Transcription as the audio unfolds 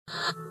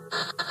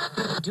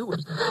Do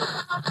it.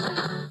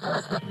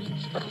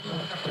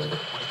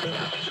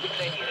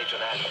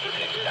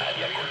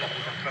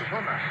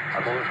 Personas.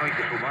 A todo eso hay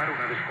que sumar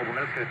una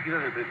descomunal crecida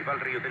del principal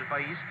río del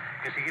país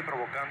que sigue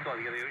provocando a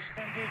día de hoy.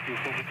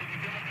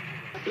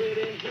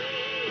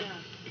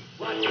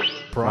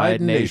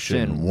 Pride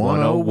Nation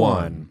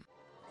 101.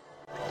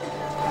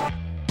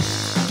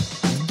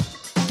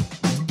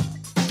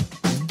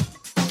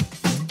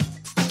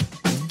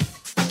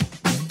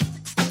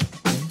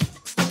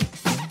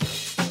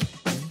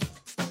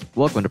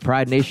 Welcome to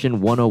Pride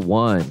Nation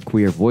 101,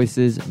 queer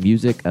voices,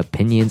 music,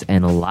 opinions,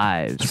 and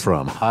lives.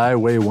 From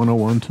Highway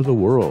 101 to the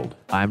world.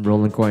 I'm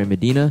Roland Corey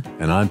Medina.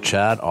 And I'm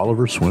Chad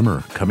Oliver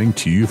Swimmer, coming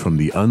to you from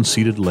the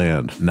unceded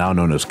land, now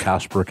known as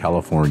Casper,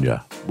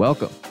 California.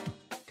 Welcome.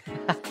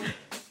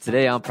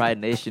 Today on Pride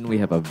Nation, we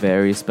have a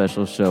very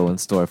special show in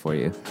store for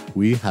you.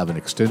 We have an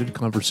extended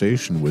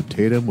conversation with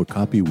Tatum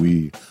Wakapi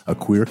Wee, a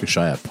queer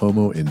Kashaya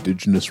Pomo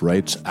indigenous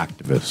rights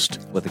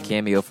activist. With a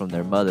cameo from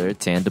their mother,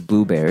 Tanda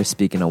Blue Bear,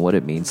 speaking on what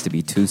it means to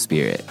be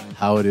Two-Spirit.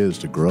 How it is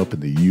to grow up in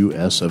the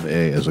U.S. of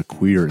A. as a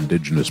queer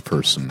indigenous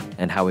person.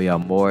 And how we are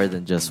more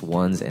than just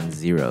ones and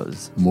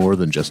zeros. More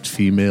than just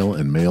female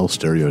and male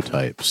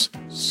stereotypes.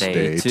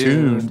 Stay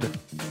tuned.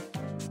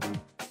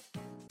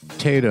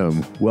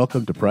 Tatum,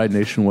 welcome to Pride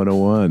Nation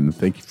 101.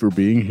 Thank you for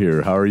being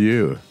here. How are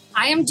you?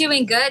 I am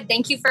doing good.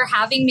 Thank you for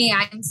having me.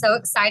 I'm so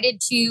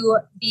excited to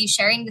be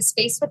sharing the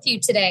space with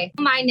you today.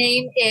 My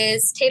name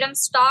is Tatum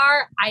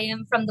Starr. I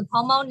am from the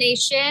Pomo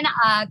Nation,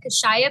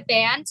 Kashaya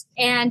band,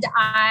 and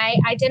I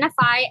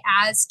identify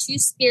as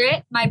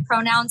Two-Spirit. My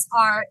pronouns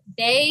are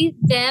they,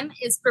 them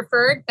is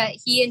preferred, but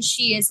he and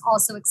she is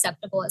also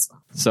acceptable as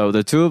well. So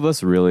the two of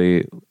us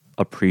really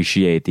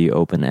appreciate the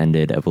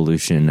open-ended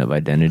evolution of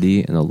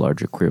identity in the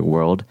larger queer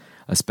world,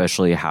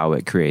 especially how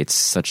it creates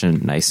such a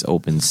nice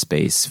open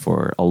space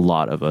for a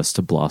lot of us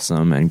to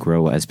blossom and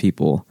grow as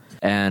people.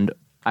 And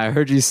I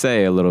heard you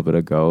say a little bit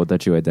ago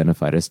that you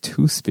identified as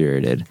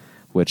two-spirited,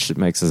 which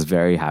makes us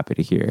very happy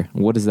to hear.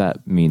 What does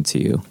that mean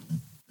to you?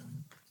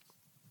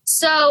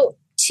 So,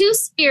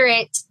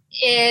 Two-Spirit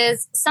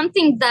is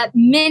something that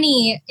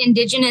many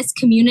indigenous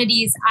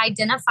communities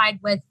identified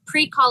with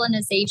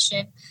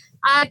pre-colonization.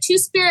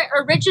 Two-Spirit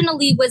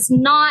originally was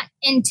not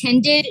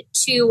intended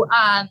to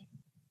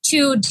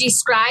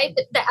describe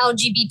the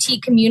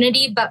LGBT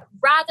community, but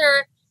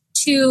rather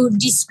to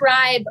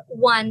describe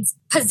one's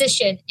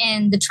position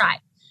in the tribe,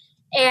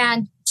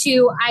 and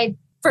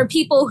for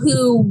people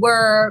who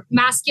were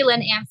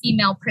masculine and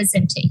female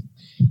presenting.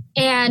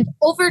 And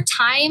over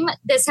time,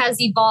 this has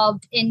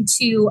evolved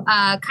into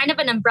kind of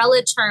an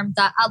umbrella term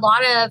that a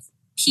lot of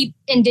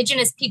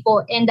indigenous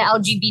people in the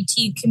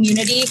LGBT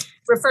community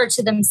refer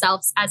to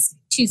themselves as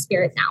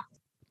Two-Spirit now.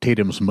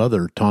 Tatum's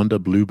mother, Tanda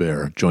Blue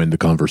Bear, joined the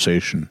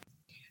conversation.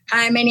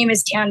 Hi, my name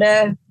is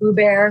Tanda Blue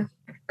Bear.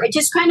 I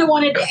just kind of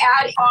wanted to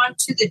add on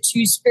to the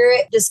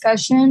Two-Spirit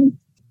discussion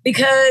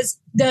because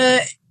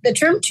the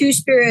term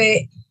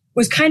Two-Spirit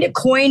was kind of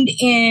coined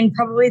in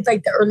probably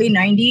like the early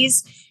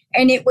 90s.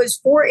 And it was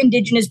for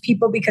indigenous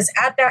people because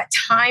at that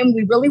time,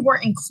 we really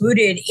weren't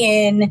included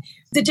in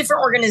the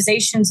different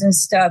organizations and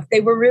stuff.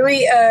 They were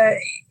really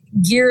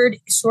geared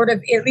sort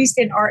of, at least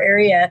in our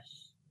area,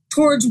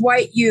 towards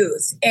white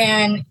youth.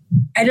 And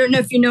I don't know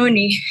if you know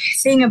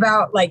anything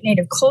about like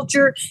Native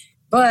culture,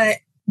 but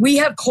we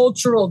have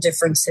cultural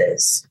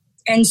differences.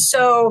 And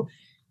so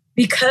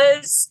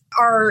because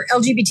our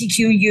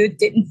LGBTQ youth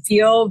didn't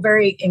feel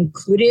very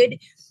included,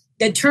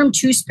 the term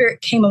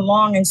Two-Spirit came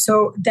along. And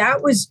so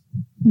that was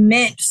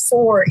meant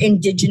for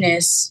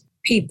indigenous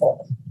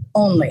people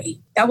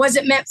only. That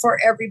wasn't meant for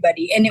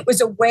everybody. And it was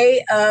a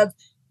way of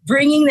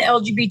bringing the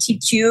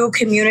LGBTQ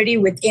community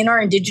within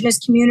our indigenous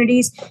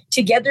communities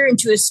together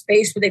into a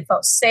space where they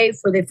felt safe,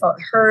 where they felt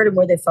heard, and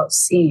where they felt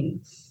seen.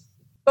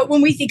 But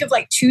when we think of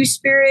like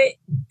Two-Spirit,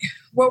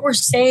 what we're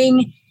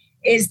saying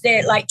is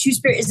that like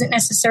Two-Spirit isn't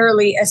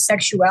necessarily a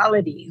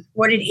sexuality.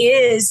 What it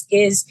is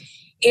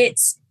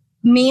it's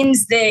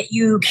means that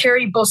you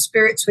carry both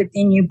spirits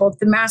within you, both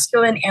the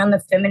masculine and the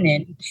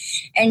feminine.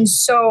 And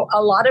so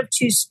a lot of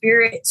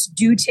Two-Spirits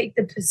do take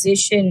the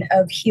position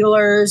of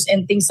healers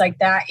and things like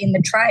that in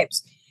the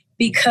tribes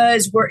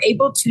because we're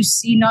able to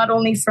see not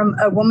only from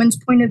a woman's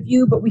point of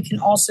view, but we can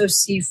also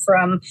see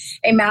from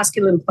a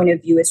masculine point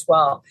of view as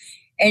well.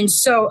 And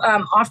so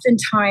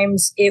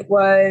oftentimes it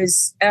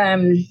was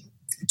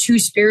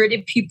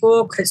Two-Spirited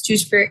people because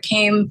Two-Spirit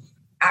came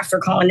after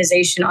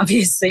colonization,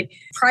 obviously.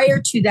 Prior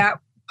to that,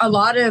 a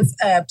lot of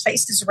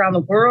places around the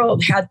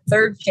world had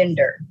third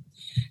gender.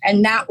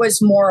 And that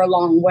was more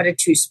along what a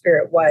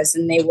Two-Spirit was.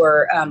 And they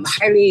were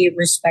highly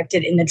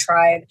respected in the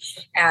tribe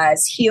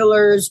as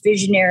healers,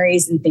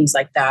 visionaries, and things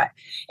like that.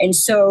 And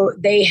so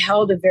they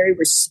held a very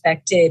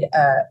respected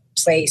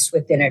place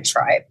within a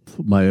tribe.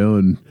 My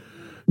own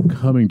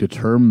coming to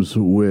terms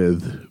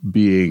with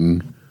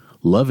being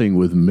loving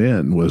with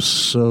men was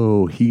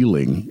so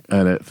healing.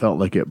 And it felt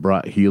like it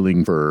brought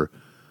healing for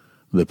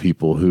the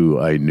people who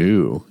I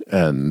knew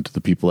and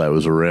the people I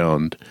was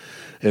around.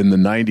 In the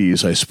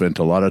 90s, I spent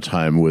a lot of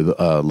time with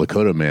a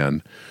Lakota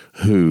man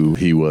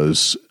he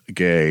was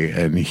gay,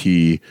 and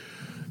he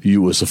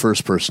was the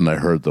first person I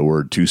heard the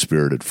word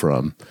two-spirited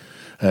from.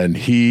 And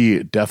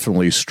he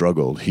definitely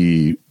struggled.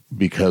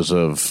 Because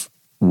of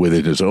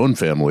within his own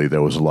family,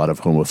 there was a lot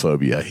of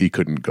homophobia. He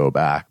couldn't go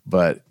back,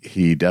 but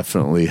he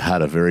definitely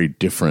had a very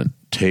different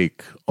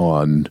take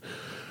on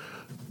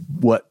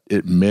what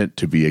it meant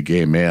to be a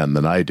gay man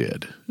than I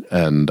did.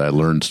 And I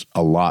learned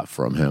a lot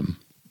from him.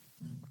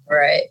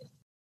 Right.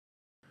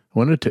 I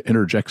wanted to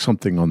interject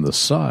something on the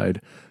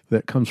side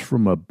that comes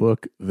from a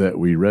book that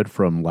we read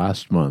from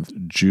last month,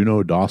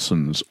 Juno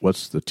Dawson's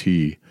What's the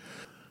Tea?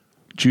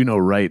 Juno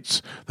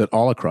writes that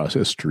all across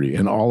history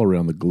and all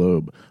around the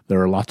globe,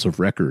 there are lots of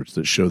records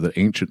that show that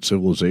ancient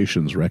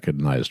civilizations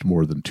recognized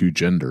more than two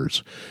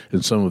genders.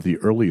 In some of the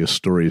earliest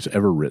stories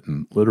ever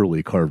written,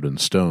 literally carved in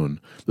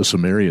stone, the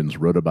Sumerians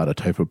wrote about a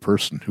type of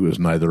person who is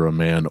neither a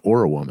man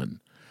or a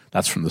woman.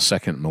 That's from the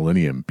 2nd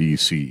millennium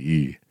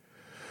BCE.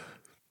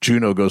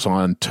 Juno goes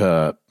on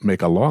to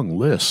make a long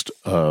list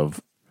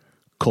of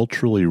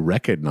culturally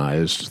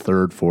recognized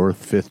 3rd, 4th,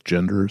 5th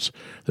genders.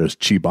 There's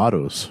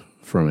Chibados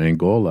from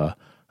Angola,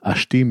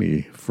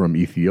 Ashtimi from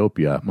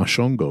Ethiopia,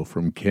 Mashongo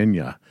from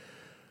Kenya,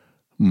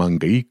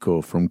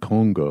 Mangaiko from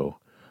Congo,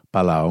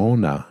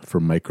 Palaona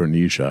from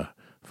Micronesia,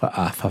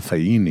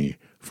 Fa'afafaini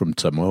from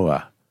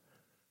Samoa,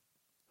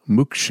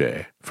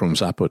 Mukshe from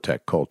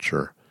Zapotec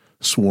culture,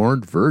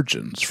 Sworn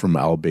virgins from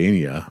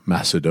Albania,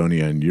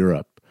 Macedonia, and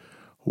Europe,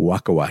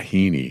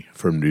 Wakawahini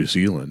from New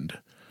Zealand,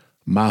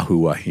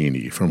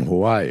 Mahuahini from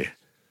Hawaii,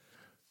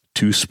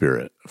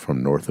 Two-Spirit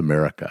from North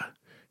America,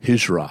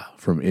 Hijra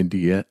from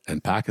India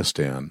and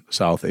Pakistan,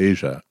 South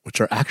Asia, which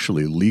are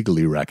actually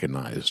legally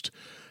recognized,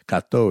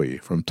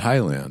 Katoi from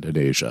Thailand and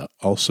Asia,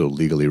 also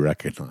legally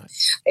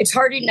recognized. It's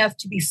hard enough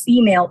to be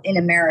female in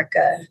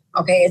America.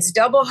 Okay, it's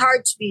double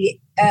hard to be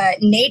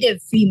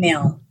Native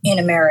female in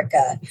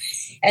America.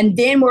 And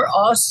then we're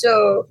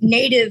also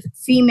Native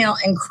female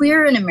and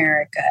queer in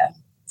America.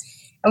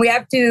 And we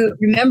have to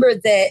remember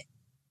that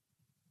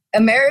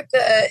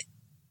America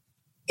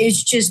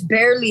is just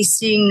barely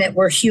seeing that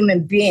we're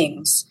human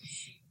beings.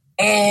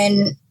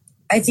 And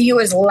I think it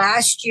was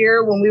last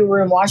year when we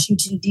were in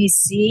Washington,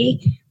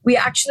 D.C., we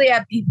actually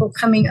had people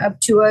coming up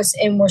to us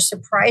and were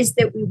surprised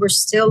that we were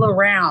still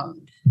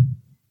around.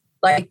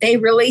 Like they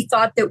really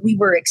thought that we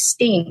were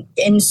extinct.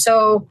 And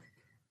so,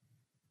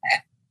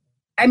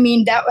 I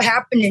mean, that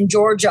happened in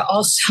Georgia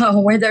also,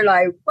 where they're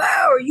like,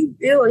 wow, are you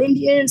real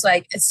Indians?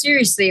 Like,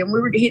 seriously. And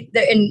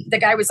and the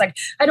guy was like,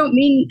 I don't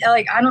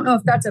know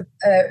if that's a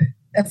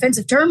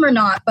offensive term or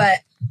not,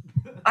 but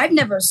I've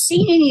never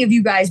seen any of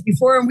you guys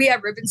before. And we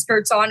had ribbon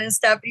skirts on and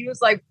stuff. He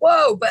was like,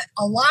 whoa, but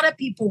a lot of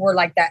people were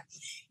like that.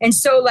 And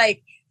so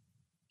like,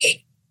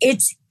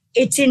 it's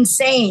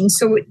insane.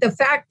 So the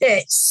fact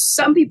that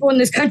some people in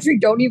this country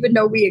don't even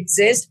know we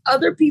exist,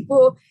 other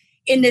people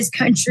in this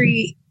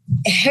country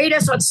hate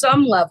us on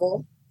some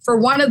level for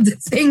one of the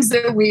things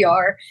that we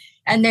are.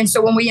 And then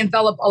so when we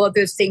envelop all of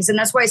those things, and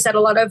that's why I said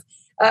a lot of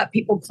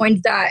people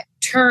coined that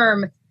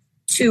term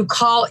to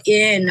call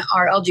in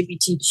our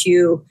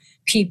LGBTQ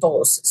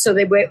peoples so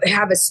they would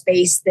have a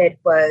space that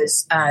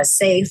was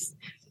safe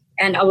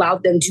and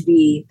allowed them to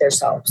be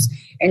themselves.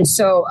 And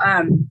so,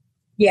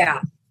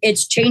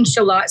 it's changed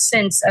a lot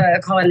since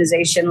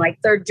colonization, like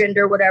third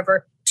gender,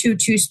 whatever,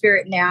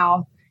 two-spirit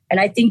now. And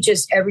I think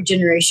just every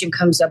generation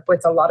comes up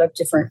with a lot of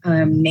different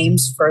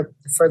names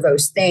for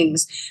those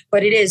things.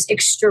 But it is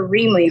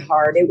extremely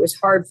hard. It was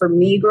hard for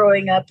me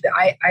growing up.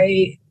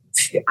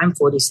 I'm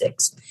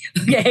 46.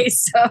 Okay,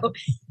 so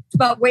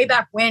but way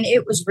back when,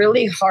 it was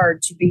really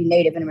hard to be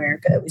Native in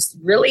America. It was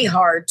really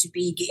hard to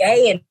be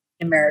gay in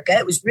America.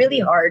 It was really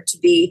hard to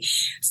be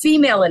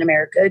female in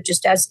America,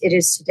 just as it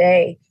is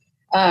today.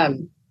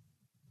 And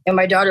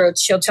my daughter,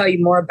 she'll tell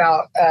you more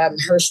about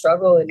her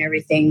struggle and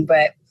everything,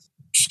 but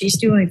she's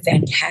doing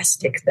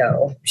fantastic,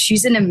 though.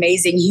 She's an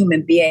amazing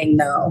human being,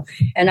 though.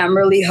 And I'm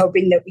really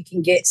hoping that we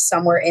can get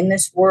somewhere in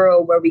this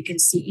world where we can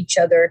see each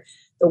other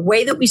the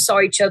way that we saw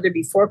each other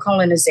before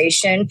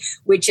colonization,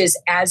 which is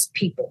as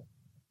people.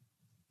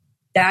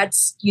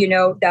 That's,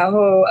 that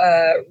whole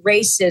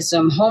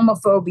racism,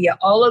 homophobia,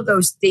 all of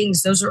those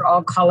things, those are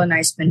all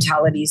colonized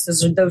mentalities.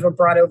 Those were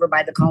brought over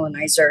by the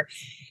colonizer,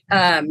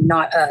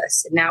 not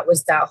us. And that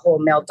was that whole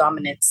male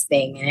dominance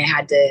thing.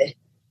 And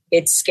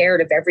it's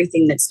scared of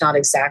everything that's not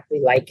exactly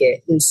like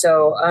it. And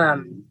so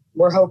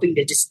we're hoping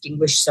to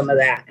distinguish some of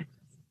that.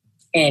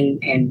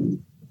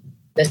 And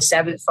the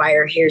seventh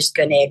fire here is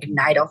going to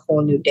ignite a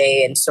whole new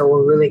day. And so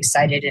we're really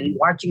excited, and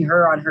watching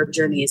her on her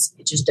journey is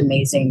just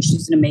amazing.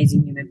 She's an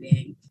amazing human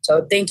being.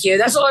 So thank you.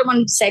 That's all I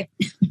wanted to say.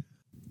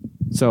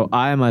 So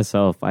I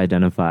myself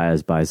identify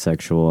as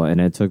bisexual,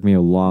 and it took me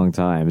a long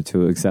time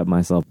to accept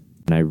myself.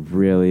 And I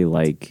really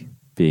like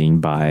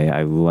being bi.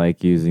 I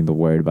like using the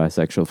word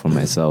bisexual for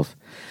myself.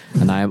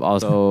 And I am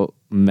also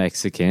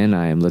Mexican.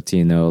 I am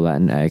Latino,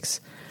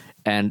 Latinx.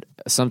 And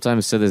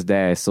sometimes to this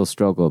day, I still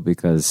struggle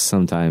because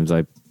sometimes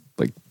I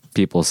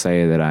people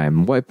say that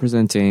I'm white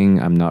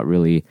presenting. I'm not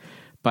really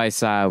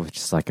paisa, which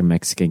is like a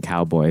Mexican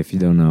cowboy, if you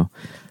don't know.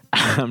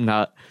 I'm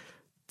not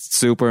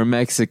super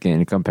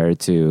Mexican compared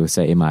to,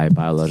 say, my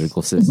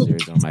biological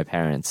sisters or my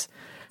parents.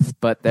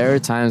 But there are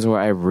times where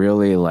I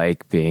really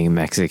like being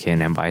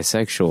Mexican and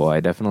bisexual. I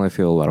definitely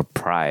feel a lot of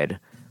pride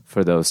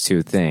for those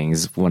two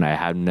things when I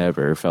have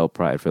never felt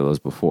pride for those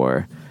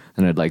before.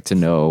 And I'd like to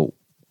know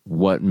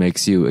what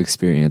makes you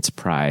experience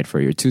pride for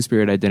your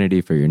two-spirit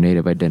identity, for your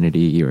native identity,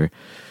 your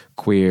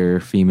queer,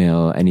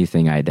 female,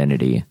 anything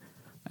identity.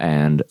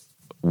 And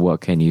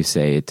what can you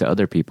say to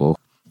other people?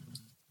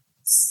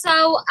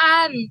 So,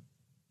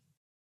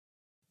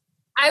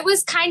 I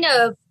was kind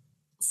of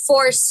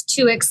forced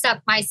to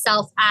accept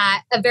myself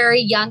at a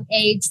very young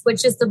age,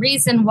 which is the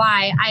reason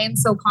why I am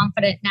so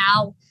confident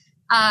now.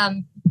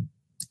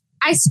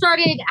 I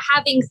started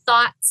having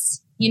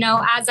thoughts,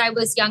 as I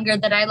was younger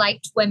that I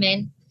liked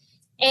women.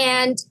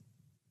 And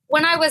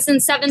when I was in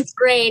 7th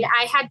grade,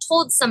 I had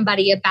told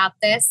somebody about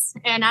this.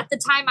 And at the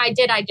time I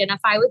did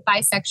identify with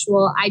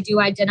bisexual. I do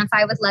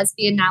identify with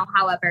lesbian now,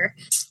 however.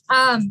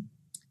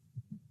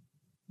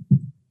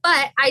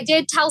 But I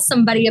did tell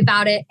somebody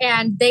about it,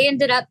 and they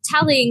ended up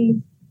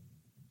telling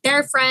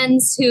their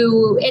friends,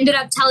 who ended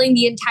up telling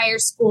the entire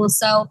school.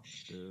 So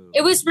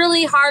it was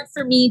really hard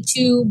for me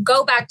to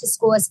go back to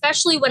school,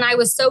 especially when I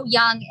was so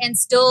young and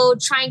still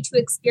trying to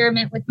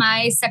experiment with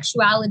my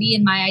sexuality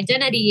and my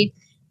identity.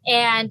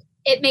 And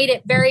it made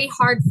it very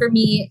hard for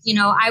me.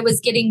 I was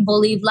getting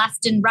bullied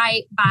left and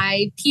right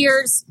by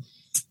peers.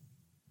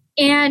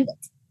 And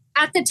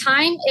at the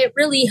time, it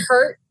really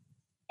hurt.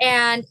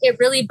 And it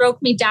really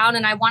broke me down.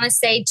 And I want to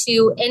say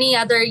to any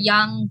other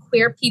young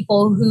queer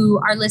people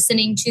who are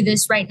listening to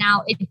this right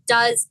now, it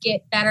does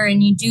get better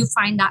and you do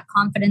find that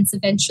confidence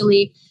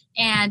eventually.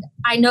 And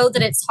I know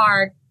that it's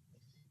hard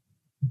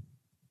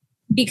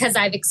because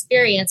I've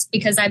experienced,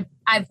 because I've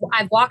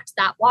walked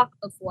that walk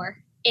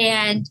before.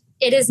 And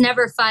it is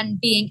never fun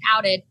being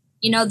outed.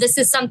 This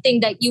is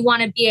something that you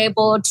want to be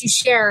able to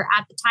share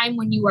at the time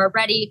when you are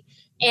ready.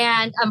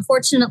 And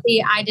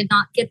unfortunately, I did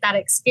not get that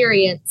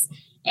experience.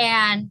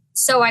 And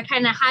so I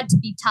kind of had to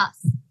be tough,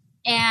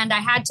 and I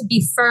had to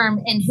be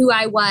firm in who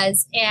I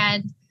was,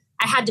 and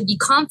I had to be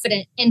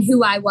confident in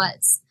who I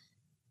was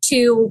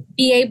to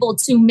be able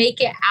to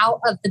make it out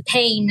of the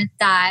pain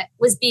that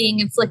was being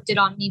inflicted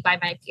on me by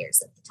my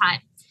peers at the time.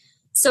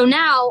 So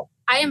now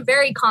I am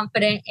very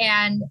confident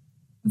and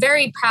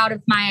very proud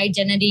of my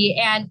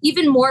identity, and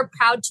even more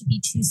proud to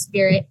be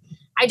Two-Spirit.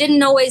 I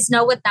didn't always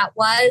know what that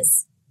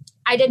was.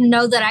 I didn't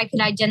know that I could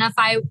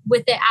identify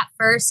with it at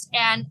first.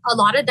 And a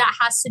lot of that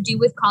has to do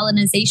with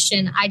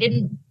colonization. I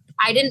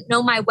didn't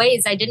know my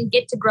ways. I didn't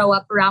get to grow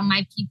up around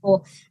my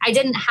people. I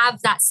didn't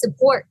have that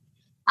support.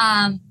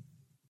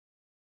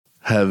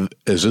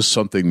 Is this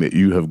something that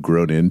you have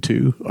grown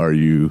into?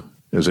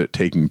 Is it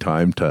taking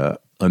time to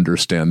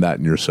understand that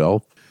in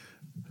yourself?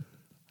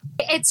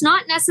 It's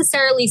not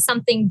necessarily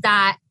something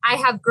that I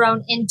have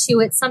grown into.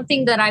 It's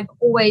something that I've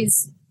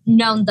always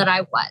known that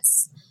I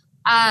was.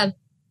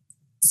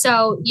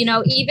 So,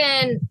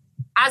 even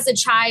as a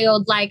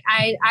child, like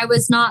I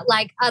was not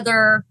like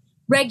other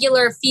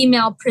regular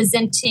female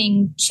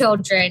presenting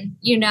children.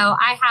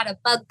 I had a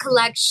bug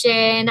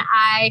collection.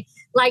 I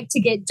liked to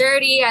get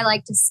dirty. I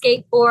liked to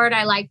skateboard.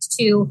 I liked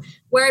to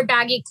wear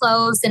baggy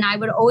clothes. And I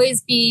would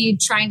always be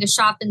trying to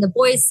shop in the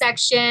boys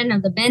section or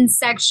the men's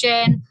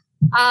section.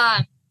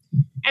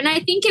 And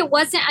I think it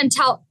wasn't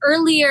until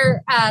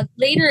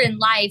later in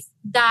life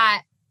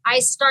that I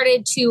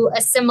started to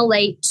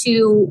assimilate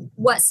to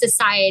what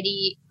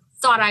society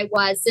thought I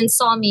was and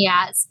saw me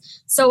as.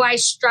 So I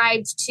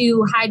strived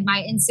to hide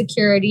my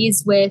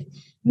insecurities with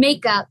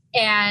makeup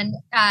and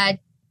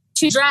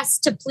to dress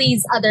to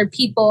please other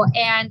people.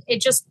 And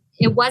it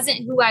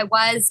wasn't who I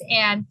was.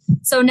 And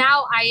so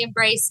now I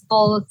embrace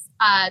both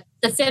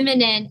the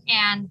feminine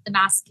and the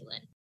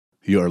masculine.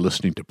 You are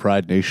listening to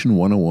Pride Nation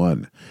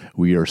 101.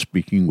 We are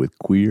speaking with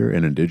queer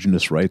and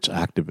indigenous rights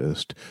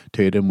activist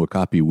Tatum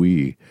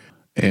Wakapi-Wee.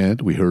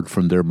 And we heard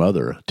from their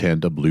mother,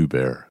 Tanda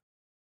Bluebear.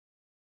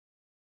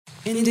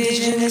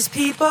 Indigenous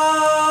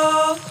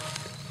people,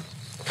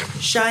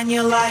 shine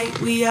your light,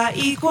 we are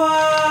equal.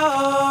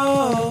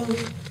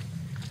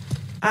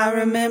 I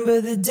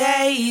remember the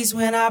days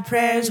when our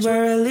prayers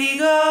were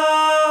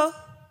illegal.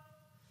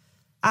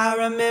 I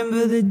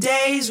remember the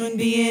days when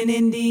being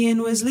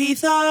Indian was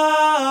lethal.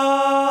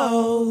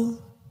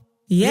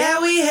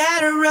 Yeah, we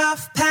had a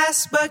rough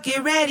past, but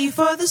get ready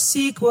for the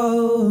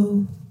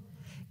sequel.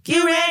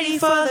 Get ready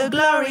for the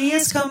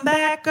glorious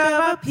comeback of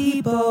our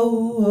people.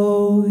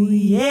 Oh,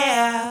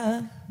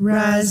 yeah.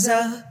 Rise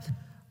up,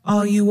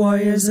 all you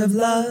warriors of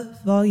love,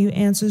 all you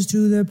answers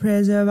to the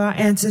prayers of our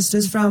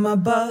ancestors from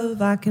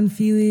above. I can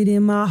feel it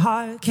in my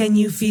heart. Can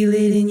you feel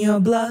it in your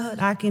blood?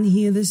 I can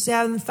hear the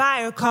seventh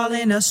fire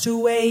calling us to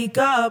wake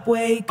up,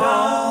 wake up.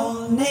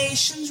 All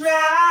nations rise.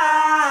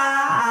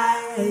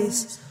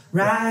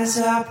 Rise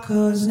up,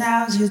 'cause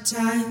now's your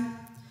time.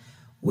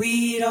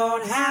 We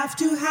don't have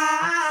to hide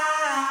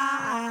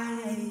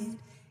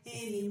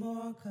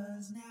anymore,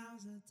 'cause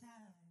now's the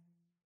time.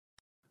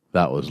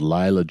 That was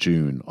Lila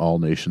June, All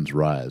Nations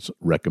Rise,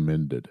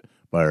 recommended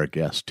by our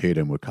guest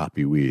Tatum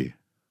Wakapiwi.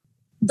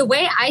 The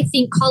way I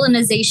think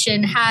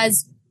colonization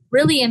has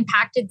really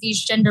impacted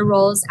these gender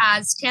roles,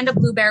 as Tanda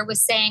Bluebear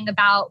was saying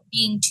about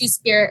being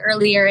two-spirit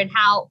earlier, and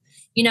how,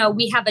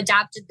 we have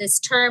adapted this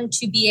term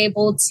to be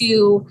able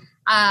to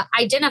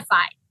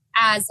identify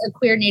as a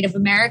queer Native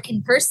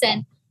American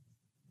person.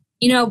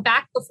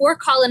 Back before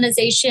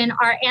colonization,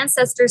 our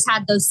ancestors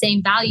had those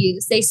same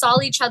values. They saw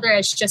each other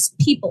as just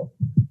people.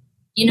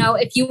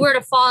 If you were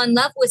to fall in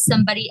love with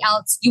somebody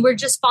else, you were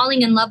just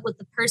falling in love with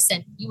the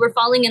person. You were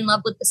falling in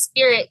love with the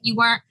spirit. You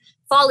weren't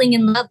falling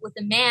in love with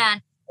a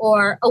man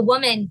or a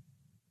woman.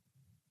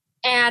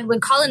 And when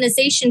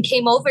colonization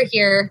came over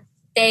here,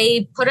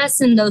 they put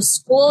us in those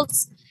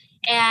schools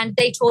and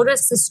they told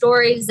us the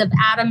stories of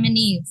Adam and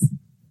Eve.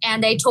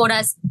 And they told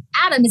us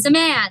Adam is a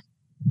man.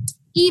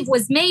 Eve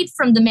was made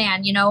from the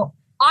man,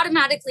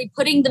 automatically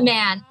putting the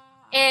man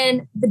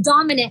in the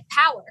dominant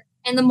power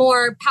and the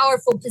more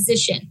powerful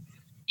position,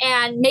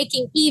 and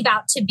making Eve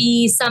out to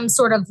be some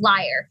sort of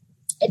liar,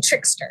 a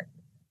trickster.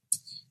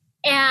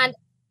 And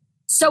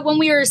so when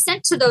we were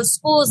sent to those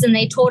schools and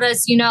they told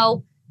us,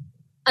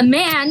 a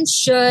man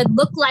should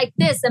look like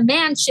this, a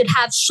man should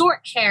have short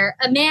hair,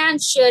 a man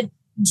should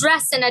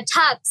dress in a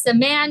tux, a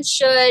man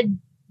should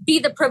be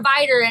the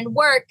provider and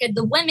work, and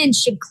the women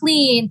should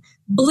clean,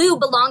 blue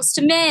belongs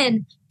to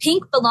men,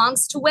 pink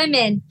belongs to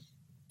women.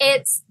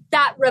 It's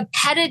that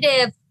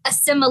repetitive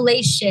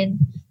assimilation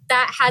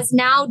that has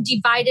now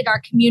divided our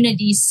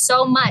community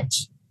so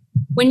much.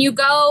 When you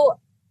go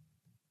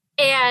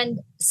and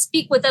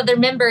speak with other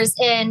members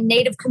in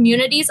Native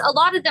communities, a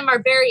lot of them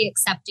are very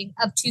accepting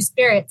of two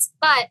spirits,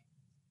 but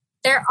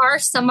there are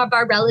some of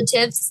our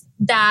relatives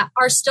that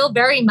are still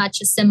very much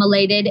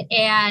assimilated,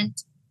 and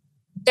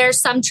there's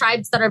some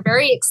tribes that are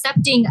very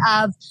accepting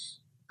of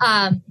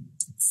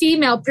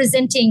female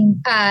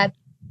presenting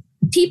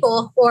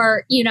people,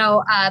 or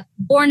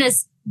born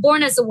as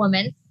a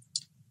woman,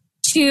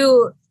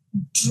 to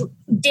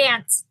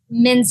dance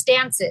men's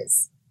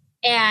dances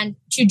and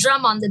to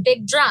drum on the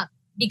big drum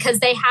because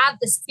they have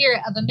the spirit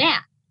of a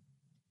man.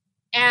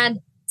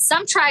 And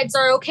some tribes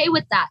are okay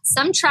with that.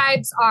 Some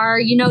tribes are,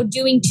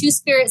 doing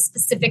two-spirit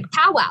specific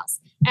powwows.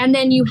 And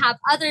then you have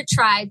other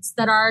tribes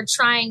that are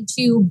trying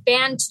to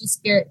ban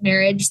two-spirit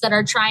marriage, that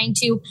are trying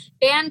to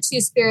ban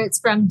two spirits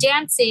from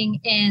dancing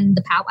in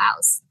the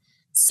powwows.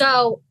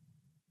 So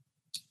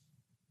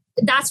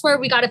that's where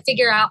we got to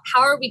figure out,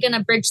 how are we going to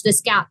bridge this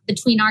gap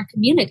between our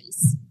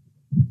communities?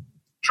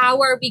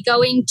 How are we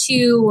going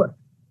to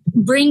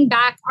bring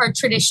back our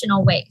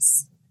traditional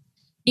ways?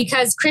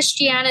 Because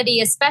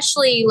Christianity,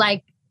 especially,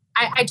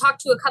 I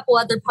talked to a couple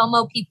other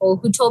Pomo people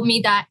who told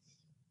me that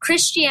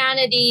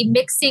Christianity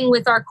mixing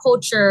with our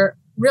culture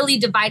really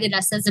divided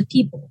us as a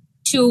people,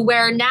 to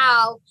where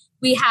now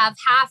we have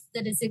half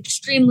that is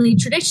extremely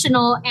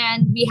traditional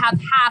and we have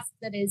half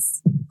that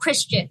is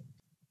Christian.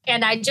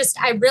 And I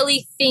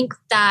really think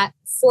that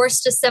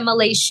forced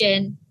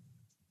assimilation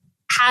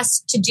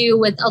has to do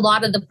with a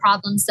lot of the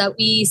problems that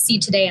we see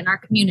today in our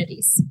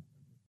communities.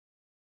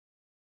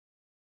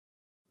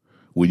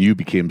 When you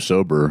became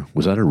sober,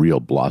 was that a real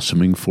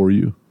blossoming for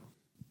you?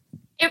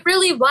 It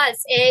really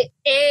was.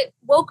 It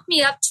woke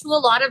me up to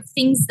a lot of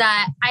things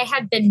that I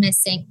had been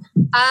missing.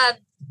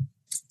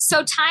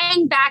 So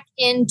tying back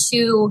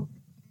into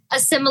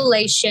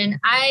assimilation,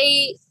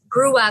 I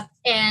grew up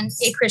in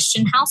a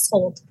Christian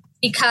household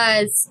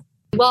because,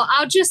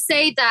 I'll just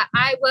say that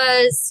I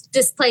was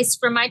displaced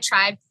from my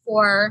tribe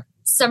for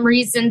some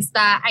reasons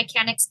that I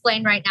can't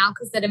explain right now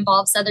because it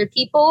involves other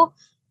people.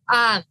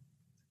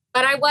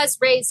 But I was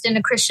raised in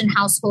a Christian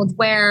household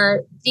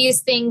where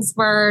these things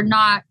were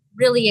not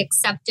really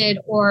accepted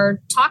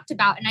or talked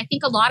about. And I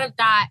think a lot of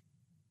that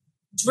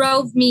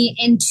drove me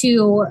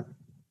into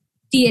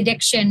the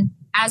addiction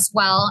as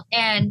well,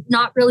 and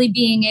not really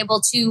being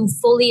able to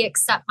fully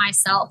accept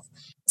myself.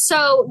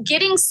 So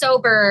getting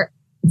sober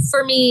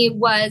for me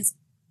was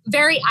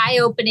very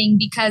eye-opening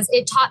because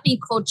it taught me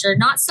culture,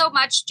 not so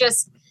much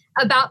just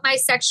about my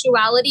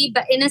sexuality,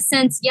 but in a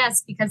sense,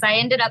 yes, because I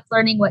ended up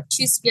learning what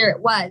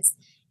two-spirit was.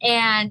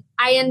 And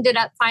I ended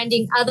up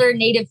finding other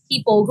Native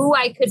people who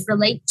I could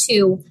relate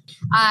to,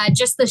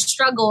 just the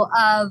struggle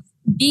of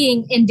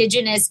being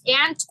Indigenous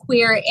and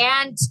queer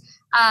and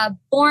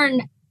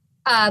born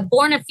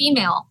a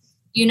female,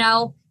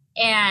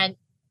 and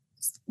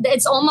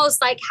it's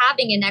almost like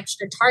having an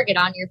extra target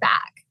on your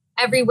back.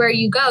 Everywhere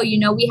you go,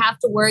 we have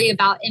to worry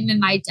about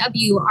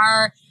MMIW.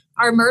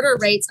 Our murder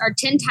rates are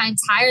 10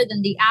 times higher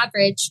than the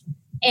average.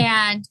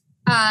 And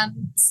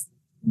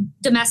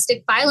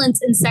domestic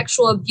violence and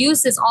sexual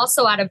abuse is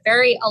also at a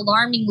very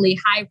alarmingly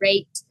high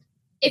rate.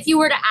 If you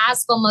were to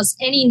ask almost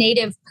any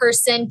Native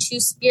person,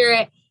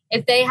 two-spirit,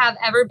 if they have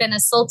ever been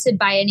assaulted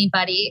by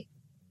anybody,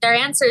 their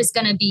answer is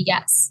going to be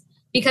yes,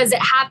 because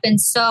it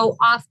happens so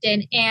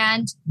often.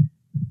 And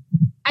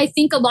I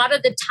think a lot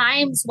of the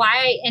times why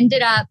I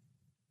ended up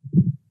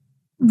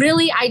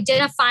really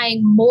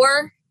identifying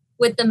more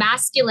with the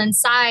masculine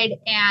side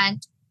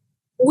and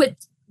with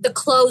the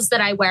clothes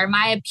that I wear,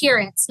 my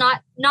appearance,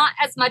 not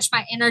as much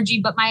my energy,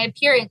 but my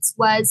appearance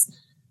was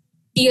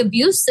the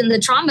abuse and the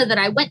trauma that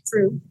I went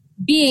through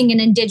being an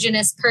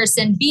Indigenous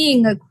person,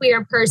 being a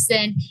queer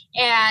person,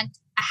 and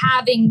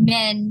having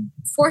men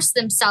force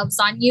themselves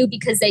on you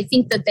because they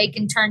think that they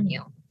can turn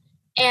you.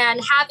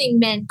 And having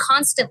men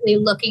constantly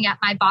looking at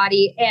my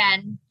body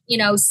and,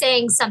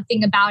 saying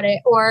something about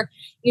it, or,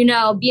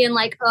 being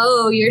like,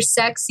 oh, you're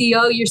sexy.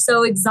 Oh, you're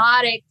so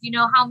exotic. You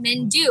know how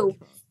men do.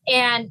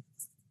 And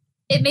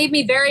it made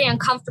me very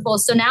uncomfortable.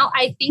 So now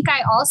I think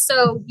I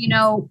also,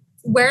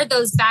 wear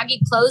those baggy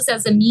clothes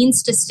as a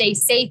means to stay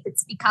safe.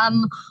 It's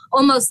become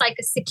almost like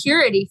a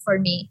security for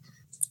me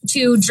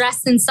to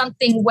dress in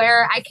something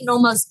where I can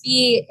almost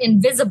be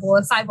invisible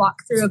if I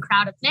walk through a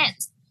crowd of men.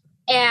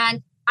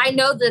 And I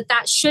know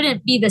that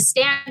shouldn't be the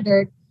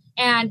standard,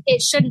 and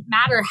it shouldn't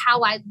matter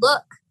how I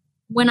look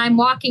when I'm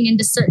walking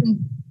into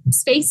certain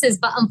spaces.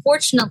 But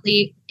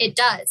unfortunately, it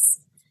does.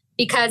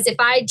 Because if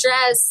I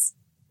dress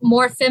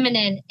more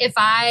feminine, if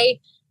I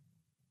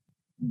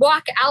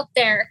walk out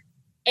there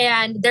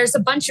and there's a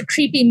bunch of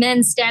creepy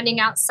men standing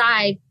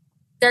outside,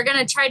 they're going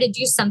to try to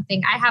do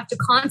something. I have to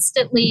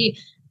constantly,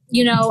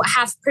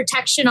 have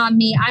protection on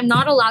me. I'm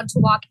not allowed to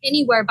walk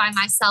anywhere by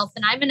myself,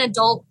 and I'm an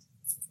adult.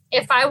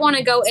 If I want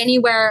to go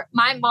anywhere,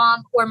 my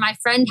mom or my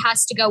friend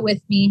has to go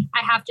with me. I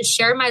have to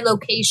share my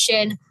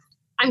location.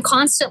 I'm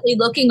constantly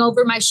looking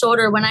over my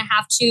shoulder when I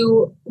have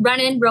to run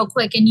in real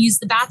quick and use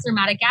the bathroom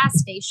at a gas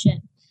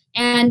station.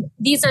 And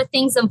these are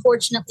things,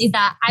 unfortunately,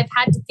 that I've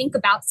had to think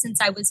about since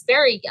I was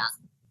very young.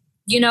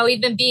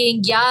 Even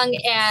being young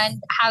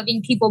and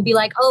having people be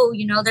like, oh,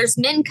 there's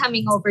men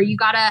coming over. You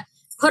got to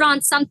put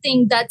on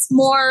something that's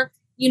more,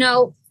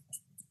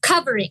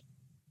 covering.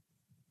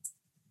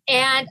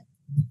 And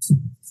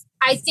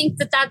I think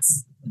that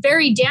that's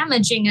very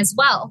damaging as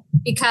well,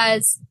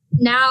 because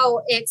now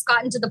it's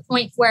gotten to the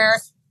point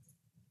where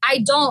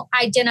I don't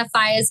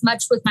identify as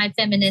much with my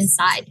feminine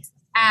side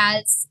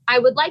as I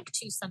would like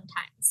to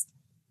sometimes.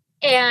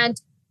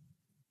 And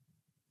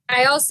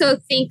I also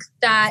think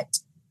that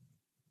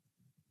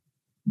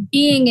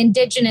being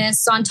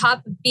Indigenous on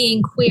top of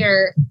being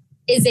queer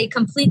is a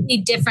completely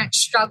different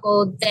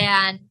struggle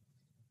than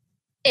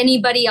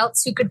anybody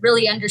else who could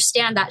really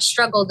understand that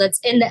struggle that's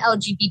in the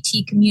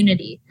LGBT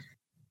community.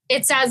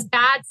 It's as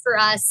bad for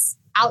us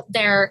out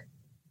there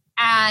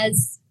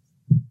as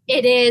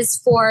it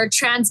is for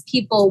trans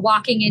people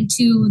walking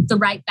into the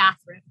right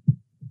bathroom.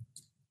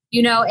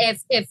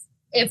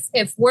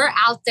 If we're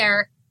out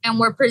there and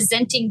we're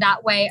presenting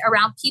that way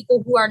around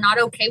people who are not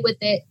okay with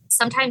it,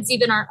 sometimes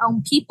even our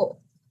own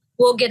people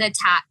will get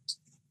attacked,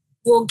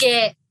 will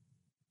get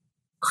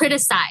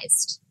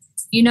criticized.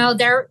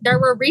 There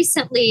were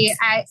recently,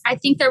 I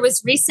think there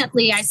was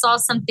recently, I saw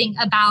something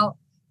about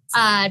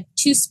a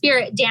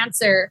Two-Spirit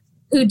dancer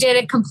who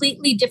did a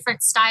completely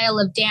different style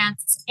of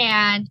dance,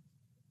 and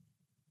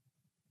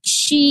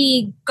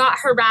she got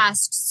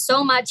harassed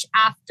so much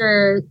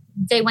after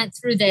they went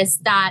through this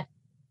that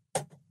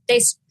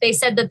they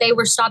said that they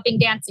were stopping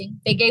dancing.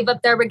 They gave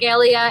up their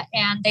regalia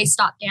and they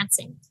stopped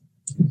dancing.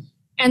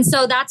 And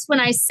so that's when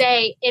I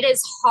say it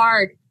is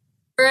hard.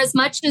 For as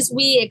much as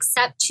we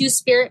accept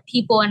Two-Spirit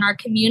people in our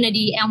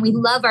community and we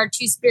love our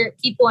Two-Spirit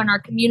people in our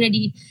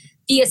community,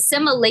 the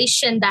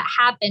assimilation that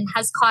happened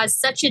has caused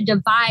such a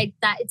divide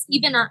that it's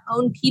even our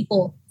own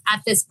people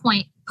at this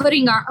point,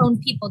 putting our own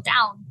people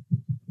down,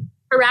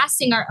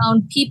 harassing our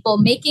own people,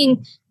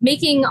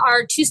 making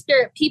our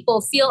Two-Spirit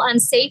people feel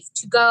unsafe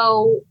to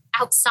go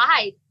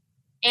outside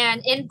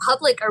and in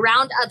public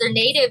around other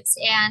natives.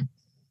 And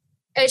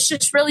it's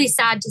just really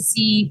sad to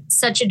see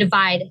such a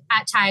divide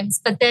at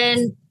times. But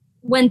then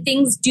when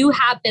things do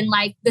happen,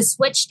 like the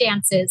switch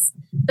dances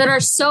that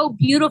are so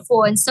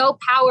beautiful and so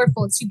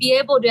powerful, to be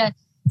able to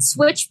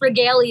switch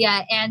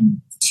regalia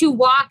and to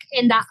walk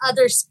in that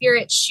other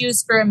spirit's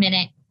shoes for a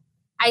minute,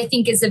 I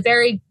think is a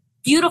very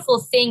beautiful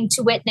thing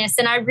to witness.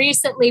 And I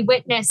recently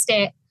witnessed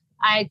it,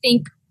 I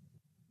think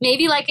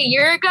maybe like a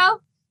year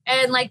ago,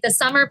 and like the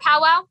summer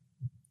powwow.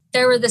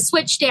 There were the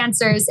switch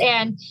dancers,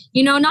 and,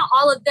 not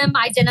all of them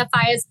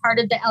identify as part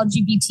of the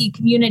LGBT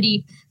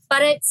community,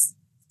 but it's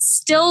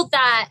still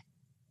that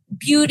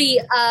beauty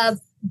of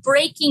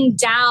breaking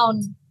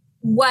down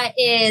what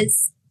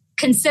is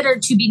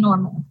considered to be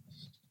normal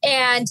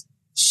and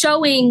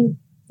showing,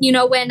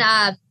 when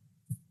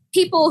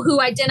people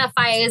who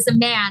identify as a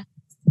man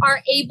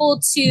are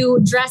able to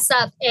dress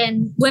up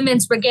in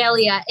women's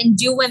regalia and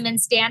do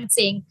women's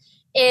dancing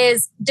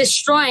is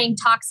destroying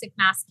toxic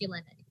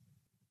masculinity.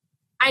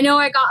 I know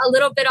I got a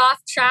little bit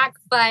off track,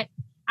 but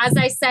as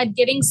I said,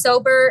 getting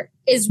sober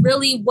is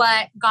really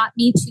what got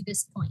me to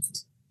this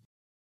point.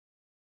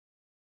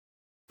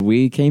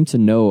 We came to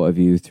know of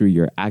you through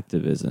your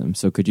activism.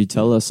 So could you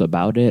tell us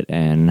about it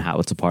and how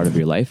it's a part of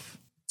your life?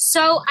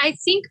 So I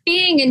think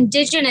being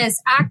Indigenous,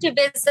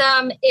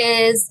 activism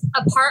is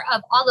a part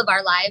of all of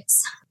our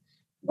lives.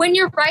 When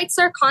your rights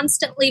are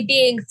constantly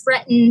being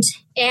threatened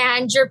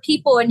and your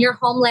people and your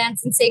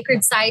homelands and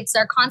sacred sites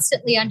are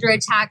constantly under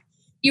attack,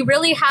 you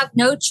really have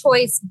no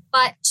choice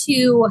but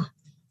to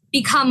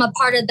become a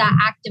part of that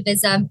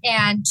activism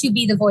and to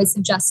be the voice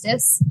of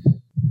justice.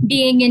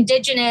 Being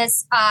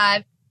Indigenous,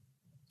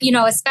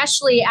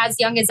 especially as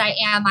young as I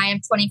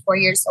am 24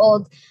 years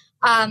old.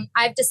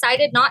 I've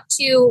decided not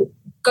to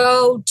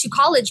go to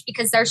college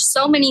because there's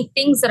so many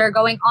things that are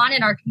going on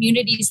in our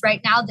communities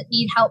right now that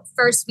need help.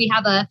 First, we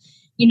have a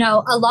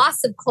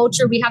loss of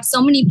culture. We have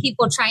so many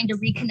people trying to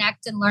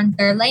reconnect and learn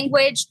their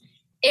language.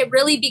 It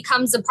really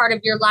becomes a part of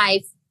your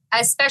life,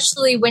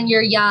 especially when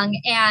you're young,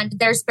 and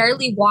there's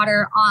barely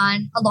water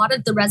on a lot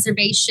of the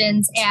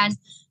reservations. And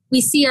we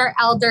see our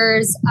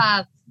elders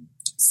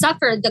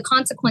suffer the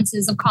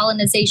consequences of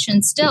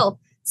colonization still.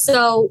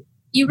 So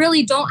you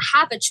really don't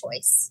have a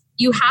choice.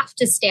 You have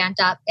to stand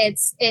up.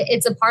 It's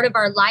a part of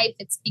our life.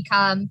 It's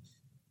become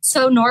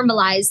so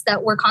normalized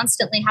that we're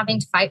constantly having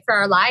to fight for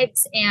our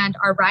lives and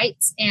our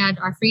rights and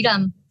our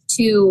freedom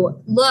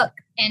to look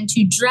and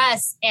to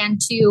dress and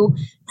to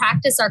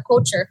practice our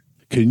culture.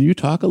 Can you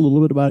talk a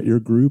little bit about your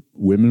group,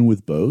 Women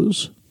with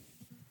Bows?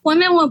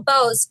 Women with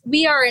Bows,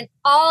 we are an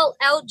all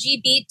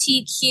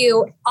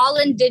LGBTQ, all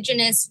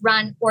Indigenous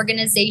run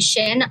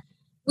organization.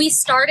 We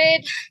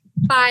started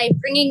by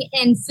bringing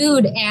in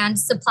food and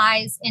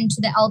supplies into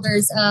the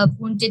elders of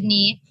Wounded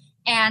Knee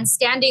and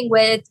standing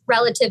with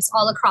relatives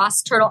all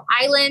across Turtle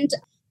Island,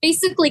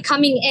 basically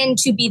coming in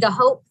to be the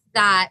hope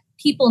that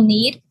people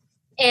need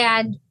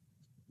and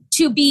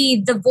to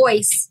be the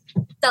voice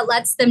that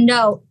lets them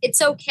know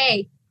it's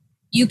okay.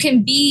 You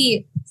can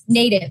be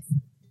Native.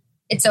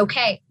 It's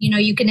okay.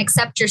 You can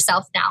accept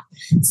yourself now.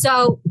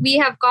 So we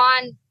have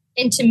gone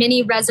into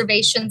many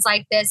reservations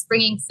like this,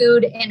 bringing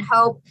food and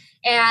hope.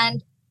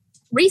 And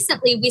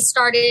recently we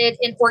started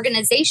an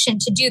organization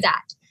to do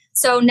that.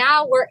 So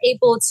now we're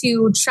able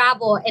to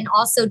travel and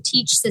also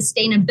teach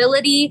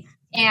sustainability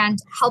and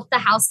help the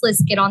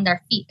houseless get on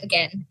their feet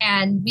again.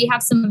 And we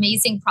have some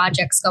amazing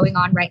projects going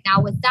on right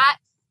now with that.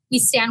 We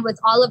stand with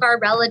all of our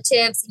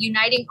relatives,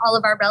 uniting all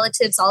of our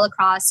relatives all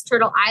across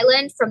Turtle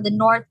Island from the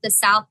north, the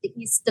south, the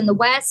east, and the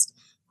west.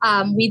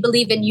 We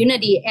believe in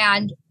unity,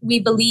 and we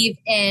believe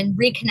in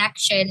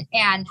reconnection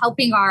and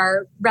helping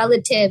our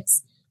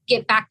relatives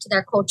get back to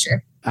their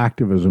culture.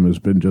 Activism has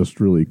been just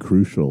really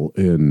crucial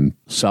in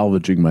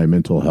salvaging my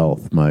mental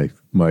health. My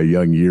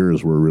young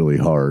years were really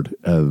hard,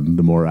 and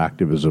the more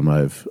activism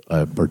I've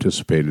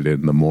participated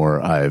in, the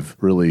more I've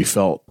really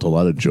felt a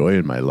lot of joy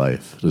in my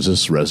life. Does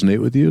this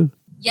resonate with you?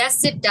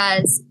 Yes, it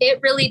does. It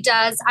really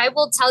does. I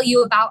will tell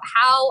you about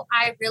how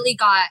I really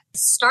got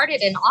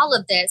started in all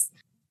of this.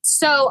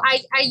 So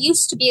I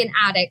used to be an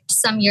addict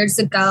some years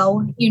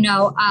ago,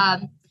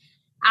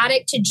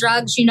 addict to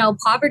drugs.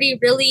 Poverty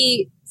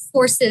really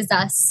forces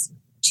us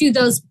to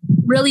those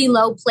really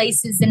low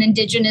places in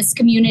Indigenous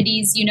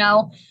communities,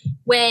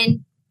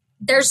 when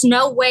there's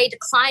no way to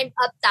climb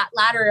up that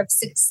ladder of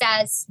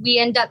success. We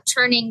end up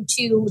turning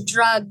to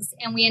drugs,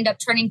 and we end up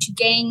turning to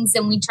gangs,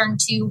 and we turn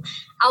to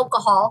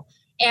alcohol.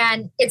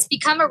 And it's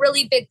become a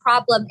really big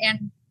problem.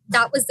 And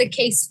that was the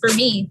case for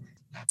me.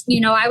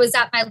 I was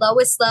at my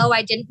lowest low.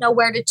 I didn't know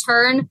where to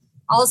turn.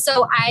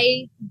 Also,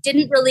 I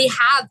didn't really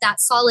have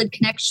that solid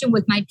connection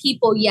with my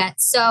people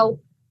yet. So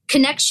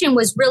connection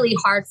was really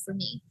hard for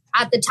me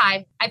at the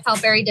time. I felt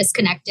very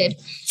disconnected.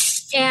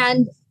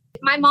 And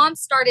my mom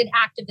started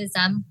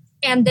activism.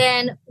 And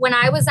then when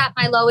I was at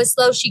my lowest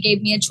low, she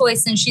gave me a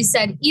choice. And she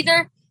said,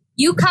 either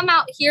you come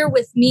out here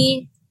with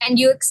me and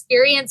you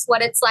experience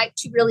what it's like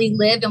to really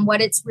live and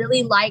what it's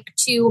really like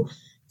to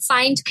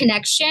find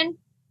connection,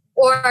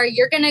 or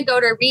you're going to go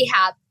to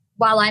rehab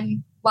while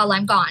I'm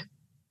gone.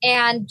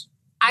 And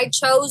I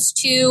chose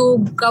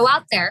to go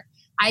out there.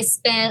 I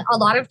spent a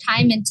lot of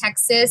time in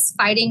Texas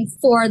fighting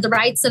for the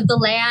rights of the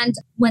land.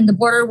 When the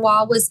border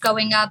wall was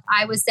going up,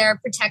 I was there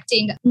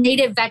protecting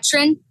Native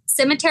veteran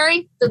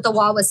cemetery that the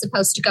wall was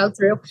supposed to go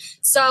through.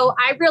 So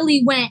I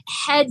really went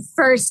head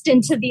first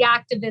into the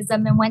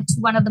activism and went to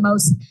one of the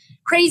most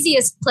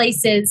craziest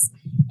places.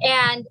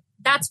 And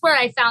that's where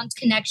I found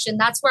connection.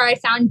 That's where I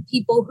found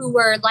people who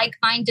were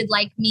like-minded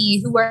like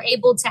me, who were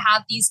able to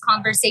have these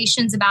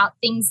conversations about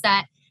things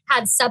that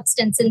had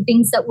substance and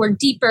things that were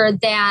deeper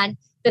than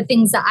the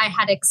things that I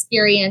had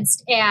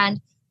experienced,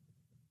 and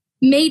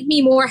made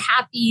me more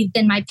happy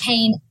than my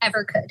pain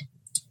ever could.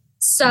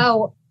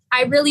 So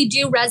I really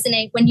do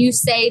resonate when you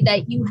say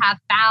that you have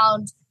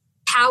found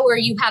power,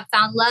 you have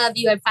found love,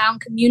 you have found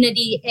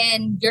community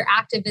in your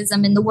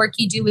activism and the work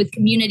you do with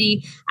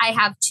community. I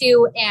have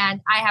too,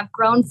 and I have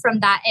grown from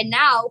that. And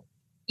now,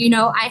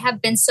 I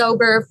have been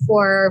sober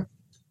for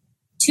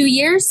 2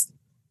 years,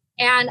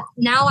 and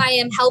now I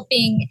am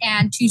helping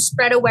and to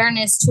spread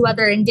awareness to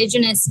other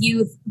Indigenous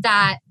youth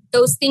that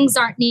those things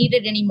aren't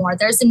needed anymore.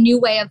 There's a new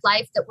way of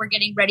life that we're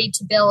getting ready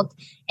to build.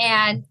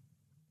 And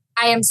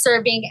I am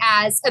serving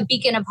as a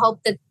beacon of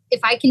hope that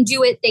if I can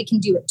do it, they can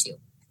do it too.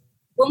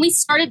 When we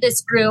started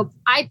this group,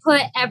 I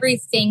put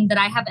everything that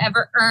I have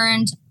ever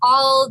earned,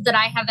 all that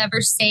I have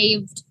ever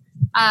saved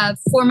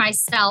for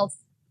myself,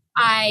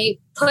 I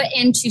put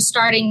into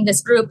starting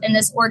this group and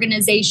this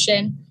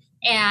organization.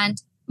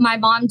 And my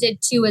mom did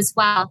too as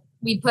well.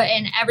 We put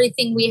in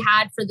everything we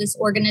had for this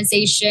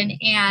organization.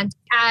 And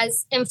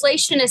as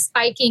inflation is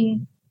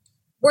spiking,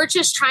 we're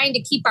just trying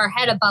to keep our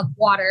head above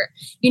water.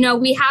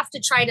 We have to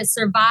try to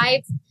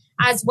survive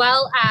as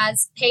well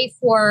as pay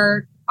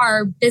for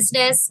our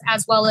business,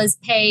 as well as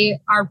pay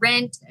our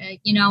rent,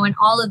 and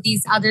all of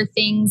these other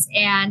things.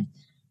 And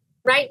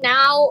right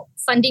now,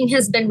 funding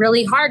has been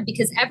really hard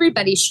because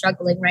everybody's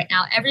struggling right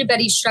now.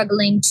 Everybody's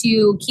struggling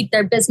to keep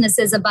their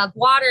businesses above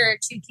water,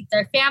 to keep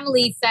their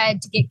family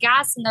fed, to get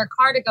gas in their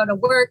car to go to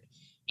work.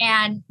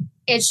 And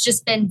it's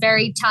just been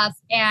very tough.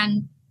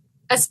 And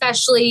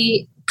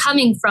especially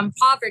coming from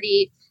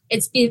poverty,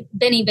 it's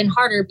been even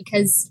harder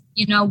because,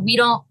 we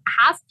don't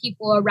have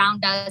people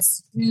around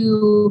us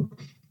who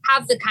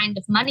have the kind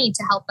of money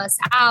to help us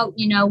out.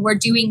 We're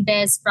doing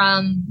this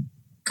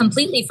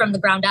completely from the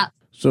ground up.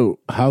 So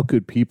how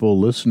could people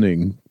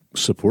listening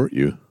support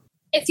you?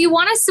 If you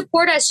want to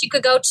support us, you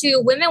could go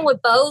to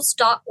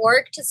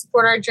womenwithbows.org to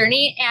support our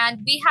journey. And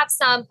we have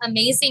some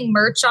amazing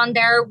merch on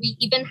there. We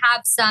even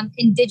have some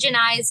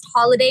indigenized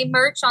holiday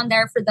merch on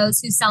there for those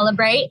who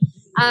celebrate.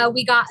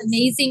 We got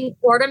amazing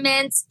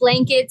ornaments,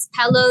 blankets,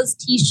 pillows,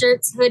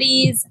 t-shirts,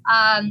 hoodies.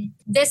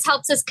 This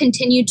helps us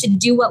continue to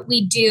do what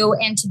we do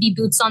and to be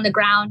boots on the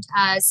ground,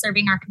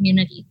 serving our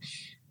community.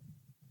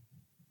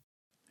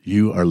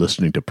 You are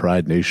listening to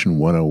Pride Nation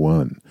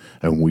 101,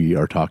 and we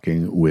are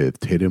talking with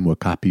Tatum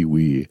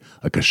Wakapiwi,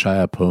 a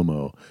Kashaya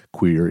Pomo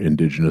queer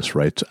indigenous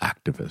rights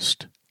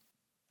activist.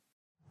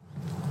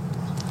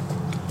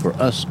 For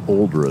us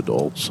older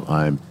adults,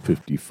 I'm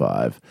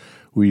 55,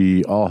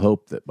 we all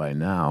hope that by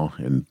now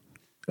in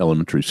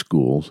elementary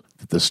schools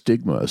that the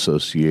stigma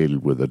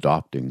associated with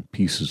adopting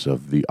pieces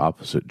of the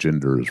opposite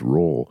gender's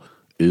role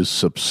is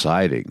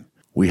subsiding.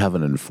 We have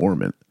an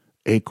informant,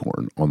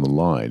 Acorn, on the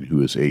line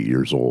who is 8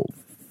 years old.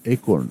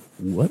 Acorn,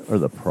 what are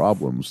the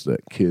problems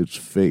that kids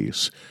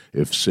face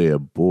if, say, a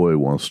boy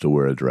wants to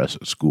wear a dress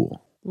at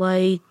school?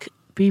 Like,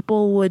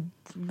 people would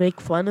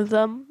make fun of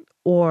them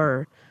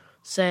or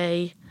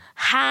say,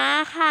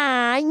 ha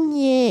ha,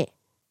 yeah.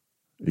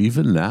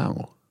 Even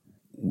now,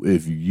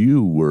 if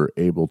you were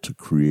able to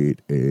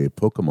create a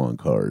Pokemon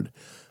card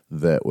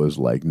that was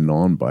like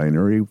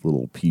non-binary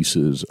little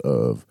pieces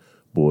of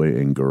boy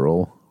and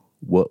girl,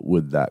 what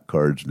would that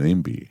card's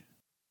name be?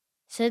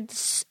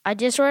 Since I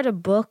just read a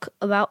book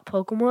about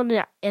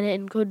Pokemon and it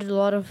included a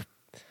lot of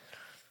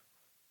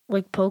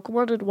like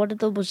Pokemon and one of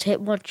them was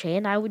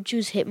Hitmonchan, I would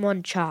choose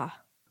Hitmonchan.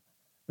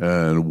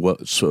 And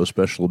what's so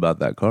special about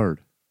that card?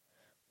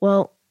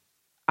 Well,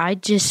 I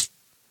just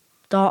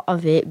thought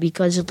of it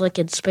because it's like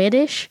in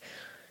Spanish,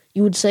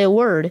 you would say a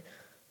word.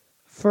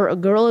 For a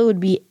girl, it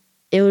would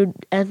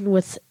end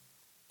with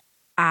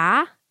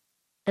a,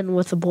 and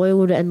with a boy, it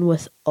would end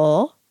with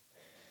o.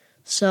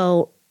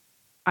 So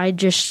I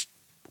just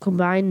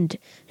combined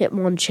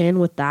Hitmonchan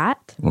with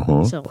that.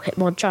 So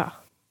Hitmonchan.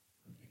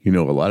 You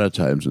know, a lot of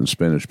times in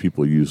Spanish,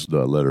 people use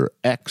the letter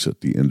X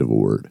at the end of a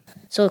word.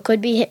 So it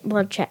could be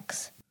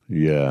Hitmonchex.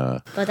 Yeah.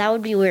 But that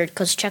would be weird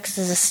because Chex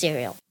is a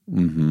cereal.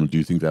 Mm-hmm. Do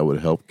you think that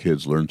would help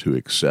kids learn to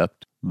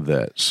accept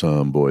that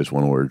some boys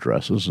want to wear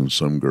dresses and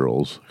some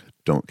girls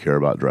don't care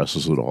about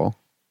dresses at all?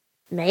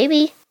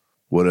 Maybe.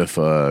 What if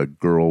a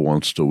girl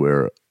wants to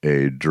wear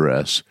a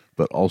dress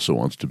but also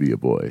wants to be a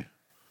boy?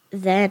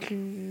 Then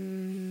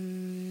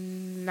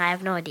I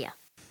have no idea.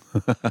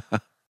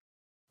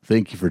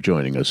 Thank you for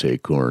joining us,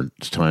 Acorn.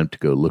 It's time to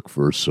go look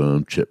for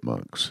some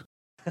chipmunks.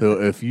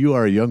 So if you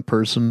are a young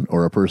person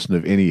or a person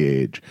of any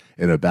age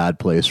in a bad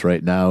place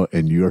right now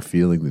and you are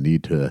feeling the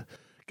need to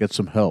get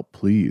some help,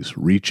 please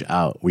reach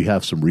out. We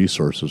have some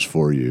resources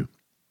for you.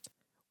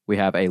 We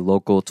have a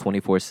local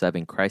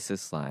 24/7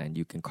 crisis line.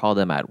 You can call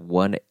them at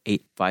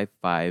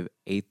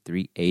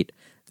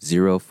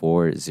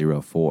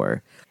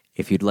 1-855-838-0404.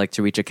 If you'd like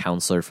to reach a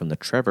counselor from the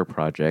Trevor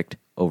Project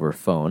over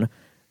phone,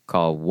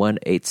 call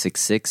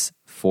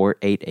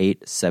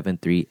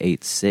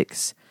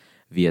 1-866-488-7386.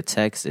 Via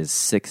text is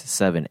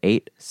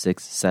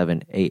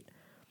 678-678.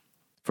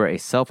 For a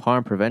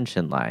self-harm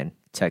prevention line,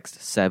 text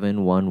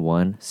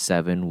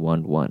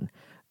 711-711.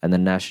 And the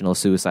National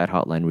Suicide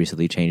Hotline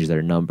recently changed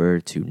their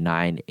number to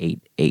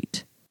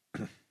 988.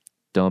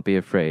 Don't be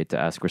afraid to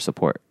ask for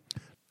support.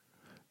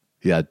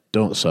 Yeah,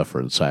 don't suffer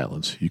in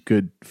silence. You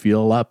could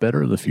feel a lot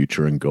better in the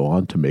future and go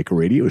on to make a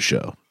radio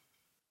show.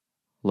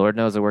 Lord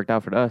knows it worked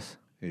out for us.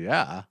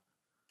 Yeah.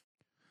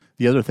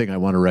 The other thing I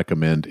want to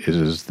recommend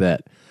is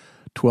that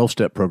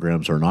 12-step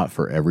programs are not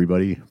for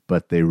everybody,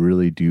 but they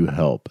really do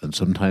help. And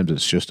sometimes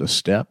it's just a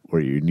step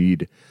where you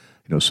need,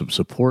 some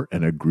support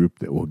and a group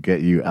that will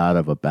get you out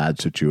of a bad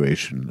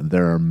situation.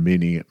 There are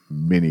many,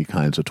 many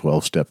kinds of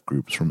 12-step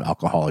groups, from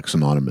Alcoholics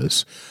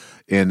Anonymous,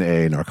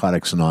 NA,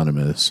 Narcotics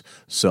Anonymous,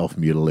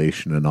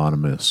 Self-Mutilation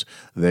Anonymous.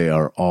 They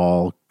are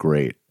all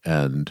great,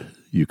 and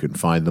you can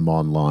find them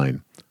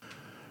online.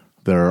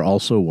 There are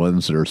also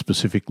ones that are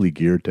specifically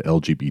geared to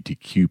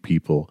LGBTQ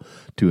people,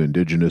 to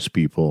Indigenous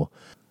people,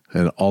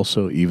 and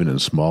also even in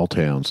small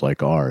towns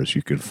like ours,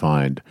 you can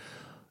find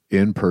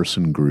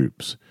in-person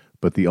groups,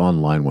 but the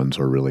online ones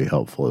are really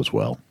helpful as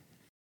well.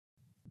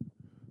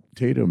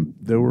 Tatum,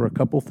 there were a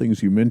couple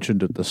things you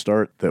mentioned at the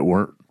start that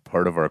weren't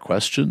part of our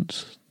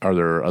questions. Are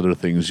there other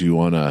things you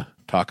want to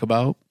talk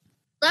about?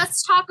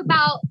 Let's talk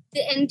about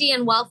the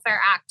Indian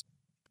Welfare Act.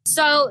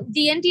 So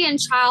the Indian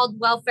Child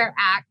Welfare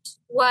Act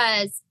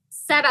was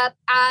set up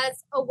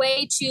as a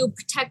way to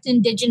protect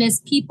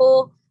Indigenous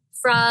people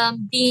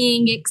from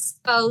being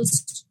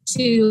exposed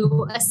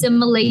to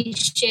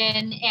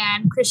assimilation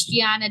and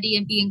Christianity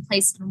and being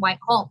placed in white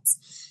homes.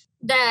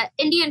 The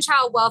Indian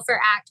Child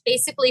Welfare Act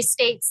basically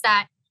states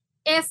that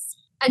if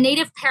a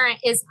Native parent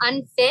is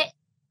unfit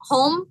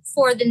home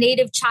for the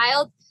Native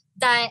child,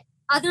 that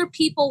other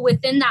people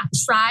within that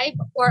tribe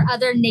or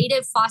other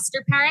Native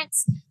foster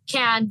parents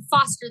can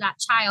foster that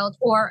child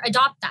or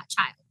adopt that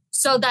child,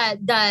 so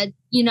that the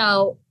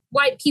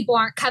white people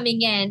aren't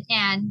coming in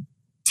and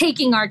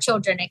taking our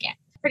children again.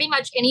 Pretty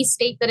much any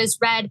state that is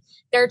red,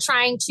 they're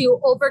trying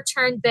to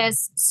overturn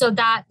this so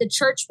that the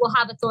church will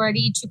have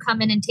authority to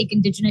come in and take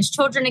Indigenous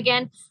children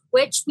again,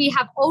 which we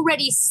have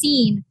already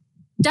seen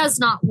does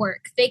not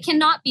work. They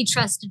cannot be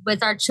trusted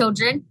with our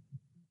children.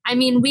 I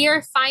mean, we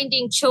are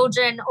finding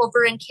children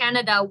over in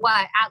Canada,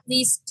 at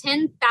least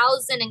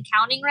 10,000 and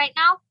counting right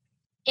now.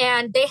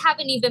 And they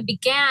haven't even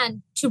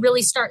began to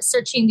really start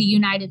searching the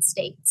United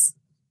States.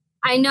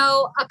 I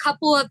know a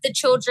couple of the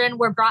children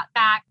were brought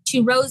back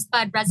to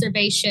Rosebud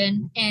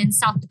Reservation in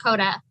South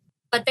Dakota,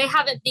 but they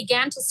haven't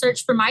began to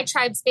search for my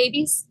tribe's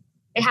babies.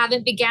 They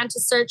haven't began to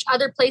search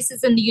other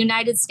places in the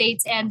United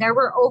States. And there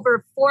were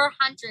over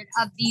 400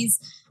 of these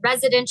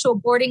residential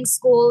boarding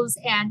schools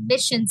and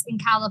missions in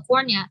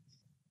California.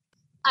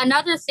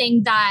 Another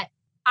thing that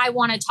I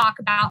want to talk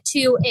about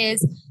too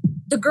is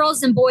the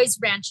girls and boys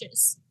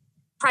ranches,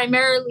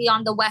 primarily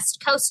on the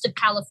west coast of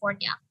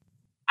California.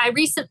 I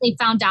recently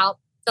found out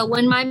that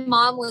when my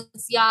mom was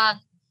young,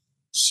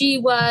 she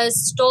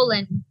was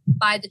stolen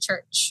by the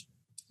church.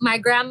 My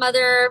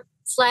grandmother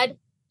fled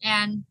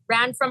and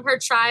ran from her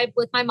tribe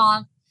with my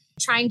mom,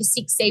 trying to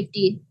seek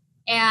safety.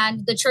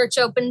 And the church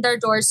opened their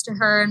doors to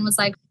her and was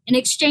like, in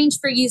exchange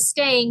for you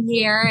staying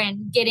here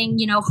and getting,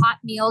 hot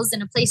meals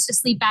and a place to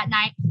sleep at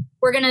night,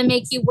 we're going to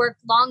make you work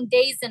long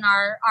days in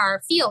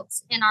our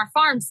fields, in our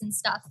farms and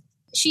stuff.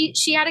 She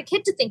had a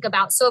kid to think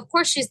about. So of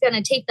course she's going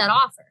to take that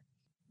offer.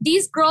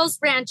 These girls'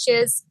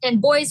 ranches and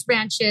boys'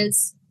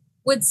 ranches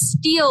would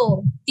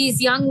steal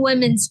these young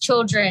women's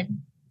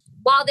children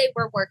while they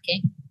were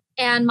working.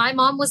 And my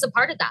mom was a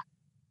part of that.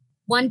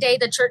 One day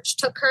the church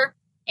took her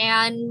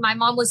and my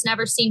mom was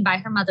never seen by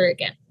her mother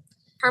again.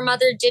 Her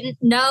mother didn't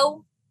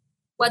know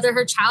whether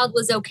her child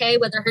was okay,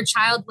 whether her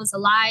child was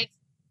alive.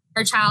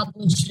 Her child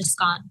was just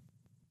gone.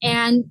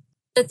 And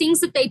the things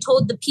that they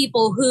told the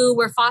people who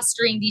were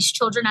fostering these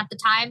children at the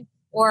time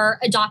or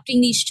adopting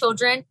these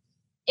children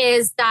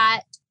is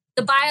that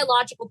the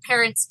biological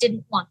parents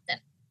didn't want them,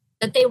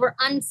 that they were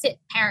unfit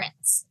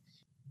parents.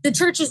 The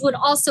churches would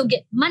also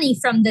get money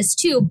from this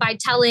too by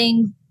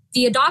telling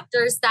the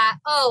adopters that,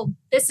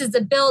 this is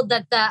a bill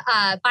that the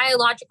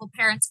biological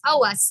parents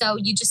owe us, so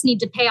you just need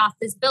to pay off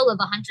this bill of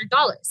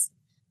 $100.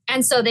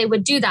 And so they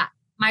would do that.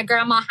 My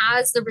grandma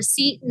has the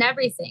receipt and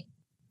everything.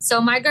 So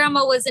my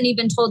grandma wasn't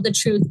even told the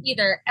truth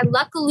either. And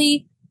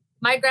luckily,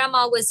 my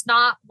grandma was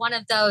not one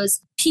of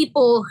those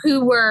people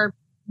who were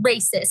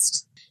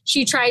racist.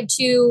 She tried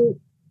to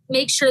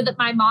make sure that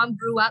my mom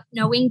grew up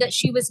knowing that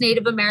she was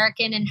Native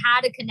American and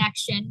had a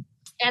connection.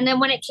 And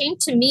then when it came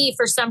to me,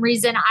 for some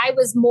reason, I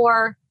was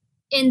more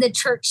in the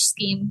church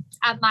scheme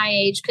at my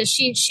age because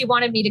she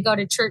wanted me to go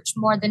to church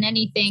more than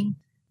anything.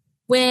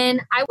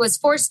 When I was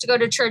forced to go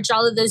to church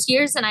all of those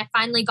years and I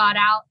finally got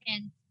out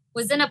and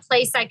was in a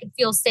place I could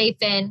feel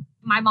safe in,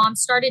 my mom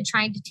started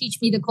trying to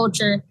teach me the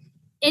culture.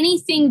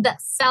 Anything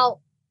that felt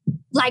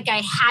like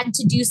I had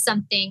to do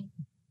something,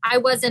 I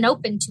wasn't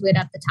open to it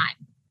at the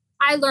time.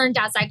 I learned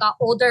as I got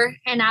older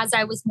and as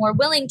I was more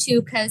willing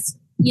to because,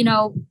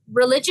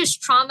 religious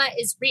trauma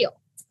is real.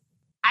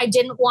 I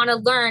didn't want to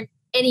learn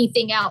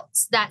anything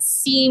else that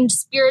seemed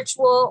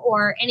spiritual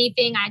or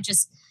anything. I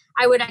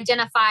would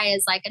identify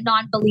as like a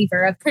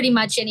non-believer of pretty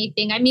much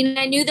anything. I mean,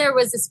 I knew there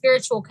was a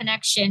spiritual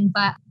connection,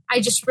 but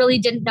I just really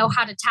didn't know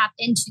how to tap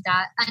into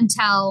that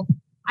until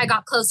I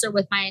got closer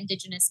with my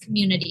Indigenous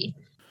community.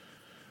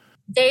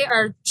 They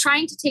are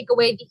trying to take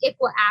away the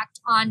ICWA Act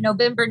on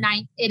November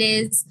 9th. It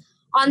is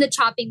on the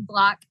chopping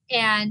block,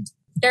 and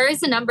there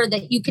is a number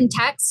that you can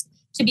text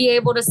to be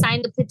able to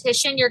sign the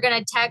petition. You're going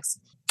to text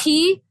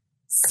PCCPGW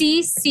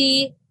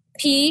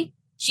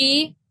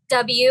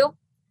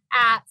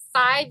at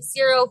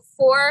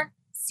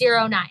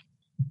 50409.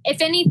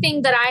 If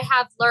anything that I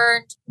have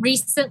learned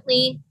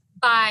recently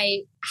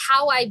by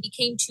how I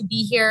became to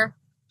be here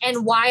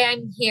and why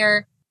I'm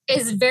here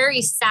is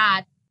very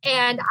sad.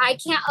 And I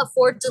can't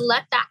afford to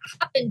let that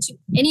happen to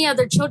any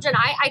other children.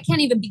 I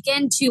can't even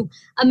begin to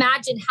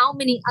imagine how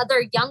many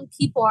other young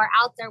people are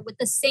out there with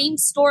the same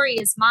story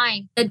as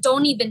mine that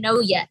don't even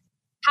know yet.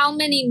 How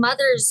many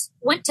mothers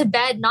went to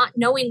bed not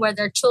knowing where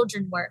their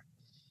children were.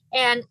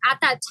 And at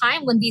that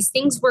time when these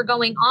things were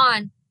going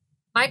on,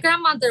 my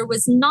grandmother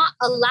was not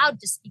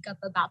allowed to speak up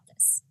about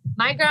this.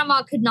 My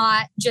grandma could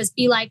not just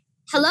be like,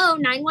 Hello,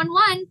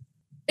 911.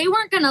 They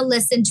weren't going to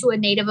listen to a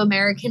Native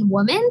American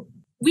woman.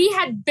 We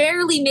had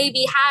barely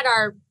maybe had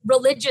our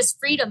religious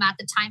freedom at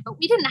the time, but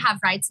we didn't have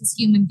rights as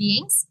human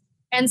beings.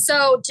 And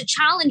so to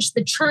challenge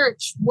the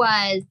church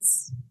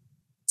was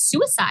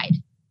suicide.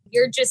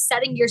 You're just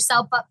setting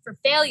yourself up for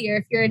failure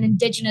if you're an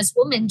Indigenous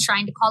woman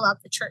trying to call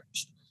out the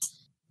church.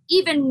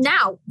 Even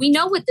now, we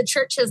know what the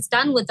church has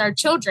done with our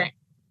children.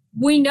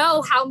 We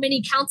know how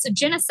many counts of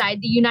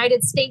genocide the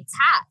United States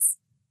has.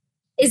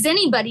 Is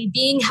anybody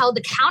being held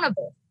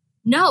accountable?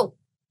 No,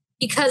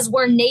 because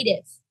we're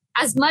Native.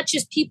 As much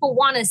as people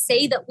want to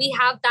say that we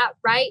have that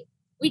right,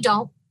 we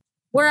don't.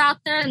 We're out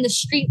there in the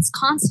streets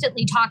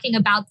constantly talking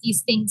about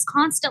these things,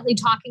 constantly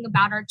talking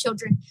about our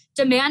children,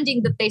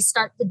 demanding that they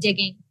start the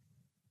digging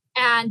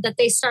and that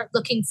they start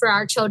looking for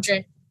our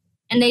children.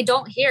 And they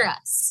don't hear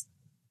us.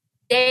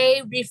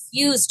 They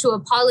refuse to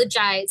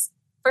apologize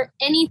for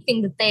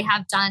anything that they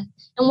have done.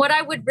 And what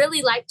I would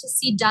really like to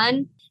see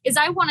done is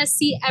I want to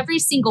see every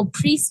single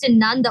priest and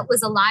nun that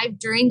was alive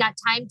during that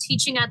time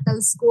teaching at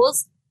those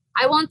schools.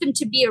 I want them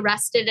to be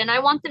arrested and I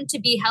want them to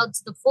be held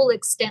to the full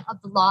extent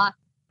of the law.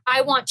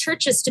 I want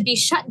churches to be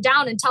shut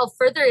down until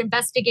further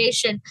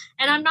investigation.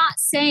 And I'm not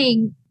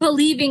saying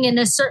believing in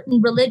a certain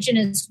religion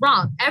is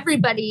wrong.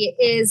 Everybody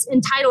is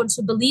entitled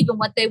to believe in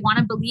what they want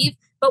to believe.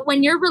 But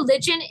when your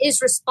religion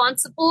is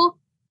responsible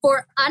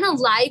for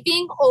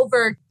unaliving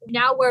over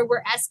now where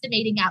we're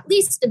estimating at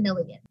least 1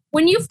 million,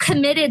 when you've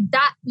committed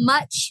that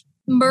much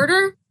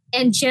murder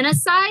and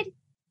genocide,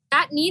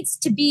 that needs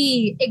to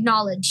be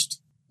acknowledged.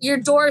 Your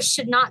doors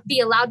should not be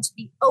allowed to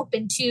be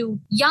open to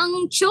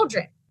young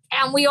children.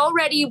 And we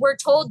already were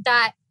told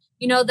that,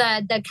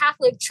 the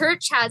Catholic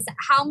Church has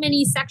how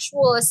many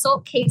sexual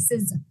assault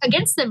cases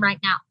against them right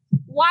now?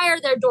 Why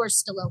are their doors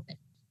still open?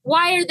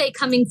 Why are they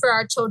coming for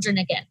our children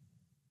again?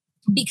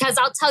 Because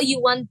I'll tell you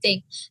one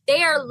thing,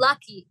 they are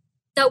lucky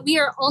that we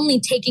are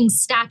only taking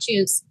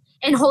statues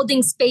and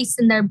holding space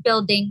in their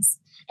buildings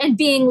and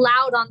being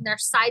loud on their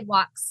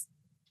sidewalks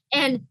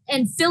and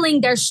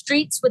filling their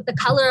streets with the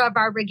color of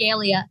our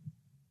regalia.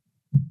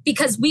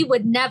 Because we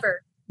would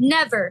never,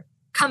 never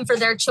come for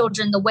their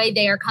children the way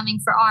they are coming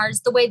for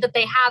ours, the way that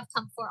they have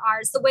come for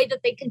ours, the way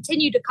that they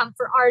continue to come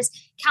for ours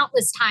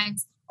countless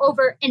times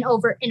over and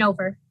over and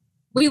over.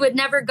 We would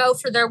never go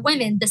for their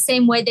women the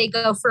same way they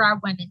go for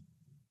our women.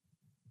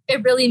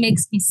 It really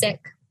makes me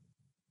sick.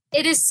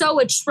 It is so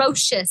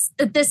atrocious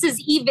that this is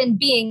even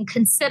being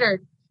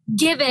considered,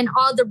 given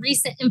all the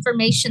recent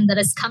information that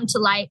has come to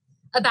light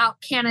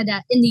about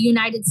Canada in the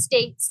United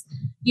States,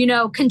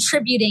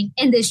 contributing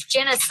in this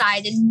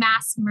genocide and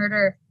mass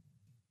murder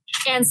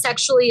and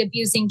sexually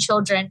abusing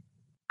children.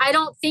 I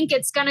don't think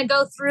it's going to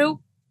go through,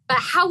 but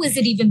how is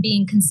it even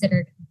being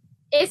considered?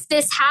 If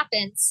this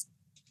happens,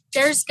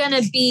 there's going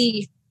to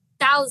be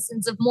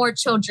thousands of more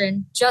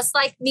children just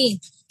like me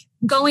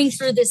going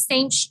through the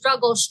same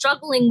struggle,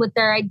 struggling with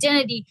their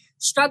identity,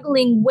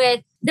 struggling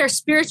with their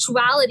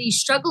spirituality,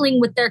 struggling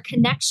with their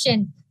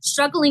connection,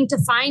 struggling to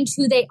find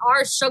who they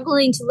are,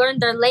 struggling to learn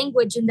their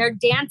language and their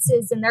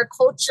dances and their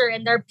culture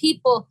and their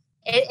people.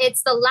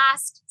 It's the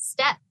last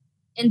step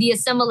in the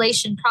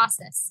assimilation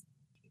process.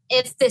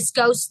 If this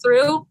goes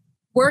through,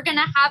 we're going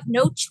to have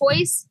no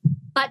choice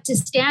but to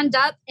stand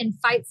up and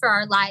fight for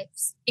our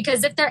lives.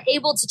 Because if they're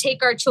able to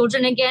take our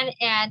children again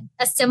and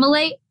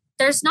assimilate,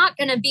 there's not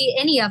going to be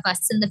any of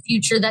us in the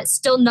future that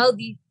still know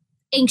the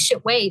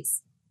ancient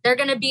ways. They're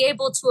going to be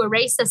able to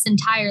erase us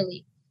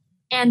entirely.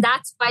 And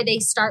that's why they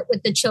start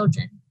with the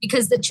children,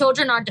 because the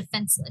children are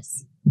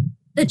defenseless.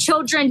 The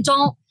children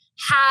don't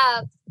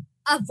have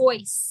a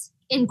voice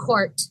in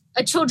court.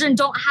 Children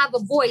don't have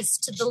a voice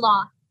to the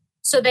law.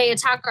 So they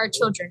attack our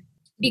children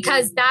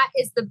because that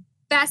is the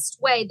best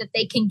way that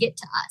they can get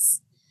to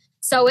us.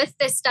 So if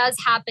this does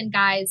happen,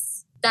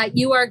 guys, that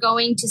you are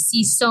going to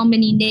see so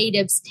many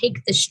natives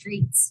take the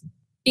streets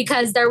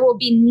because there will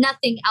be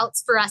nothing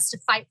else for us to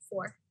fight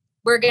for.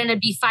 We're going to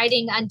be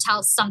fighting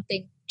until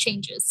something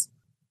changes.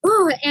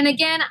 Ooh, and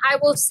again, I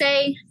will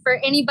say for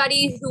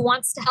anybody who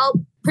wants to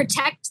help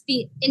protect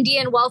the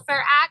Indian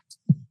Welfare Act,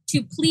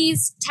 to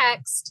please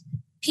text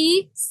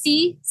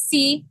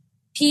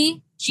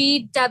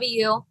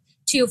PCCPGW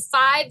to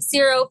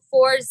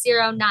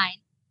 50409.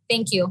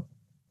 Thank you.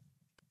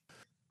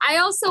 I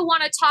also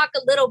want to talk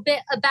a little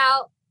bit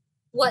about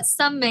what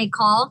some may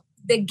call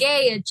the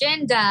gay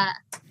agenda.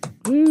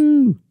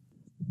 Woo.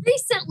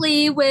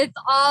 Recently, with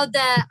all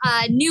the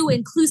new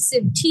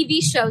inclusive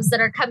TV shows that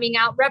are coming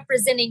out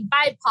representing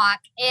BIPOC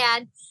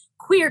and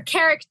queer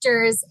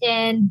characters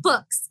in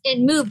books,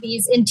 in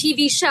movies, in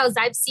TV shows,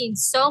 I've seen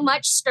so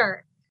much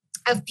stir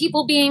of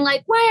people being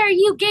like, why are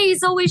you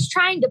gays always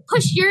trying to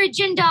push your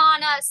agenda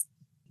on us?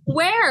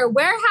 Where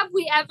have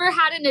we ever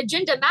had an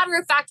agenda? Matter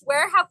of fact,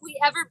 where have we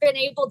ever been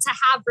able to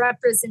have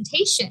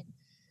representation?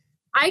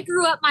 I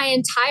grew up my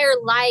entire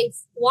life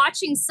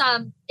watching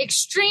some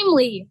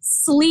extremely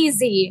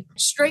sleazy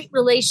straight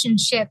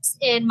relationships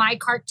in my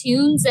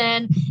cartoons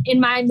and in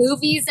my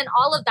movies and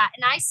all of that.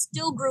 And I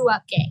still grew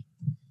up gay.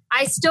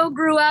 I still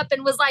grew up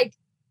and was like,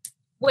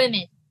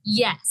 women,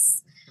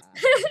 yes.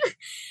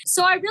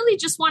 So I really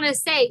just want to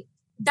say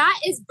that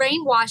is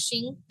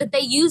brainwashing that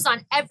they use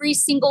on every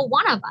single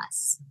one of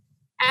us.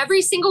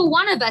 Every single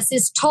one of us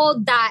is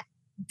told that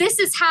this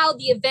is how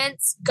the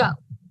events go.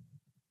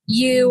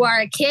 You are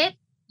a kid,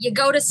 you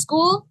go to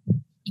school,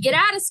 you get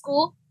out of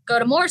school, go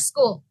to more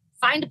school,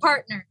 find a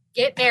partner,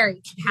 get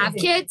married, have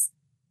kids,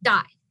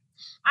 die.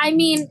 I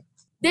mean,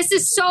 this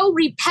is so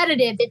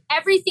repetitive in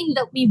everything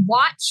that we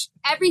watch,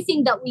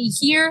 everything that we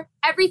hear,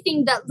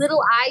 everything that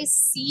little eyes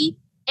see,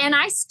 and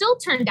I still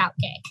turned out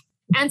gay.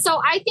 And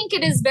so I think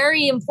it is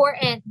very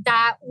important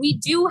that we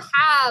do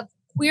have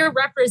queer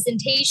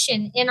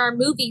representation in our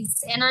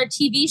movies, in our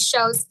TV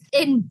shows,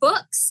 in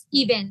books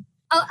even.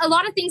 A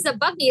lot of things that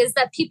bug me is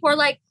that people are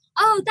like,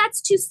 oh,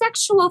 that's too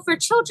sexual for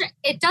children.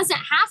 It doesn't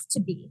have to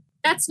be.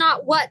 That's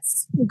not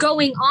what's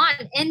going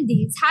on in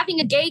these. Having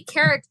a gay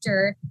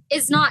character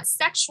is not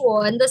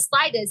sexual in the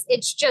slightest.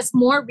 It's just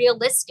more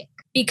realistic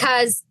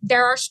because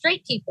there are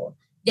straight people.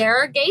 There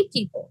are gay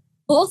people.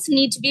 Both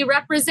need to be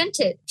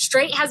represented.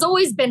 Straight has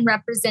always been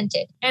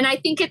represented. And I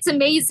think it's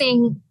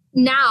amazing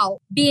now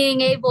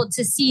being able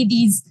to see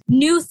these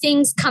new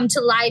things come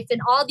to life and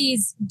all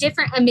these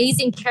different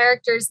amazing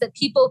characters that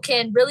people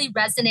can really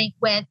resonate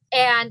with.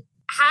 And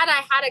had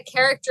I had a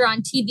character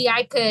on TV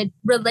I could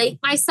relate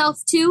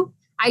myself to,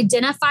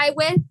 identify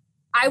with,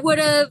 I would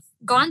have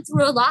gone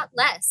through a lot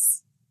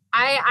less.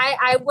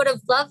 I would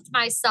have loved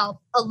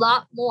myself a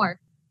lot more.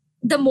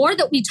 The more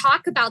that we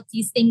talk about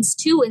these things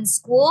too in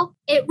school,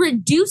 it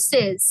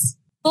reduces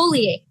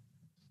bullying.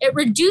 It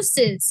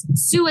reduces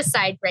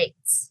suicide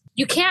rates.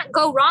 You can't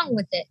go wrong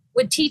with it,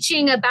 with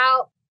teaching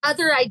about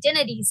other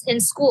identities in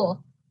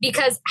school,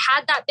 because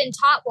had that been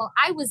taught while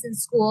I was in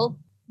school,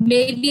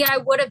 maybe I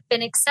would have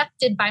been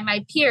accepted by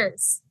my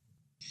peers.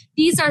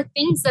 These are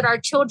things that our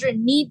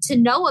children need to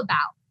know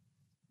about,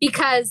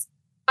 because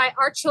by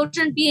our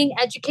children being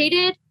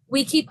educated,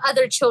 we keep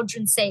other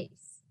children safe.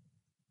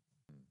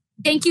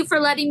 Thank you for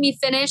letting me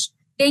finish.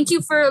 Thank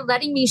you for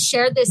letting me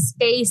share this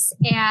space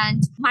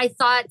and my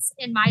thoughts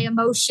and my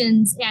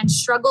emotions and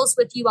struggles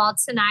with you all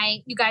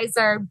tonight. You guys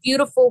are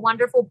beautiful,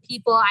 wonderful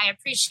people. I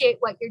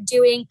appreciate what you're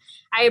doing.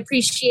 I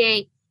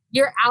appreciate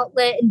your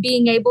outlet and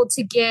being able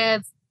to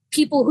give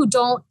people who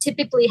don't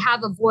typically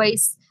have a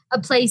voice a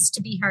place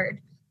to be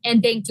heard.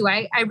 And thank you.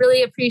 I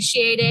really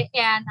appreciate it.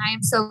 And I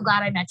am so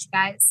glad I met you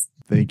guys.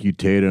 Thank you,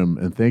 Tatum.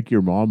 And thank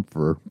your mom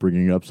for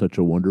bringing up such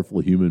a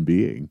wonderful human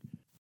being.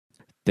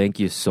 Thank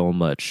you so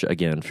much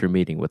again for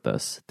meeting with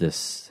us.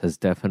 This has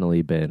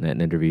definitely been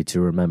an interview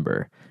to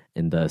remember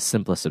in the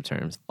simplest of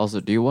terms. Also,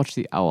 do you watch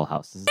The Owl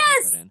House?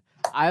 Yes!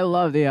 I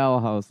love The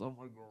Owl House. Oh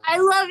my God. I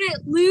love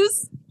it.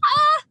 Luce,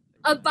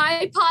 a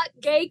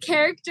BIPOC gay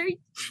character.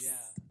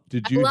 Yes.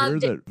 Did you hear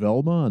that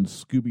Velma on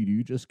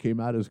Scooby-Doo just came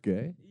out as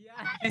gay?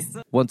 Yes.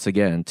 Once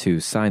again, to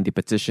sign the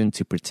petition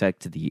to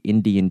protect the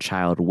Indian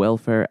Child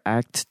Welfare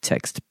Act,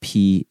 text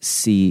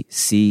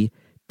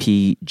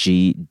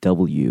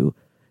PCCPGW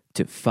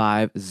to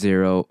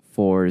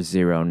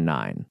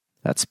 50409.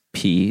 That's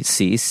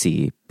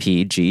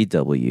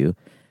PCCPGW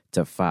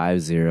to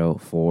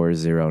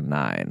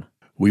 50409.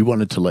 We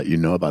wanted to let you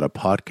know about a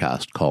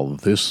podcast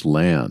called This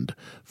Land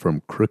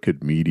from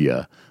Crooked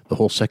Media. The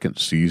whole second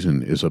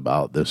season is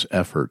about this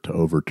effort to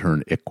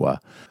overturn ICWA,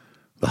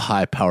 the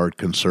high-powered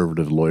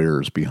conservative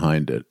lawyers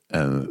behind it,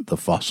 and the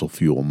fossil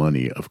fuel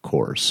money, of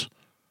course.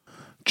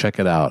 Check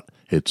it out.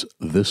 It's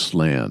This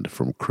Land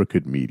from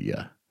Crooked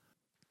Media.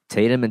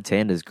 Tatum and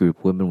Tanda's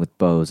group, Women with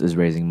Bows, is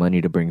raising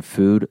money to bring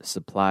food,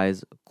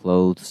 supplies,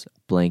 clothes,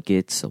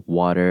 blankets,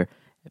 water,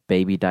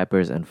 baby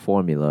diapers, and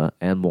formula,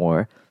 and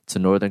more to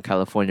Northern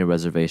California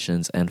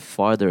reservations and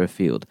farther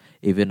afield,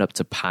 even up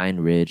to Pine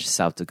Ridge,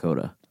 South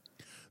Dakota.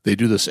 They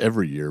do this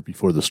every year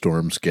before the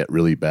storms get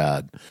really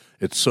bad.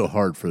 It's so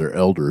hard for their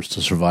elders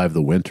to survive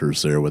the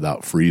winters there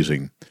without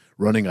freezing,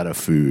 running out of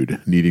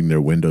food, needing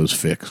their windows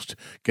fixed,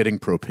 getting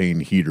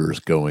propane heaters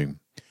going.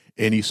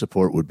 Any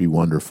support would be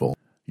wonderful.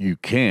 You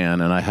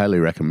can, and I highly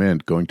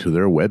recommend going to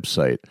their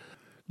website,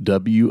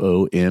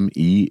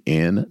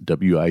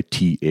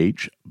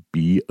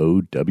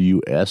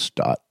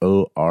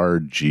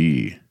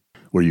 WOMENWITHBOWS.org,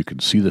 where you can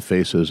see the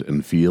faces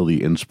and feel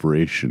the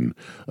inspiration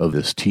of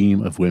this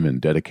team of women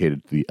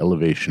dedicated to the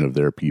elevation of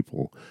their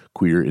people,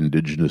 queer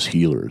indigenous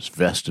healers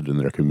vested in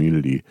their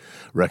community,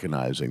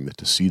 recognizing that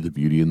to see the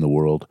beauty in the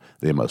world,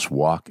 they must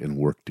walk and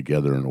work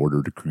together in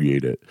order to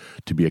create it,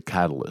 to be a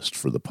catalyst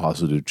for the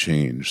positive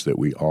change that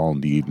we all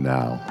need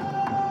now.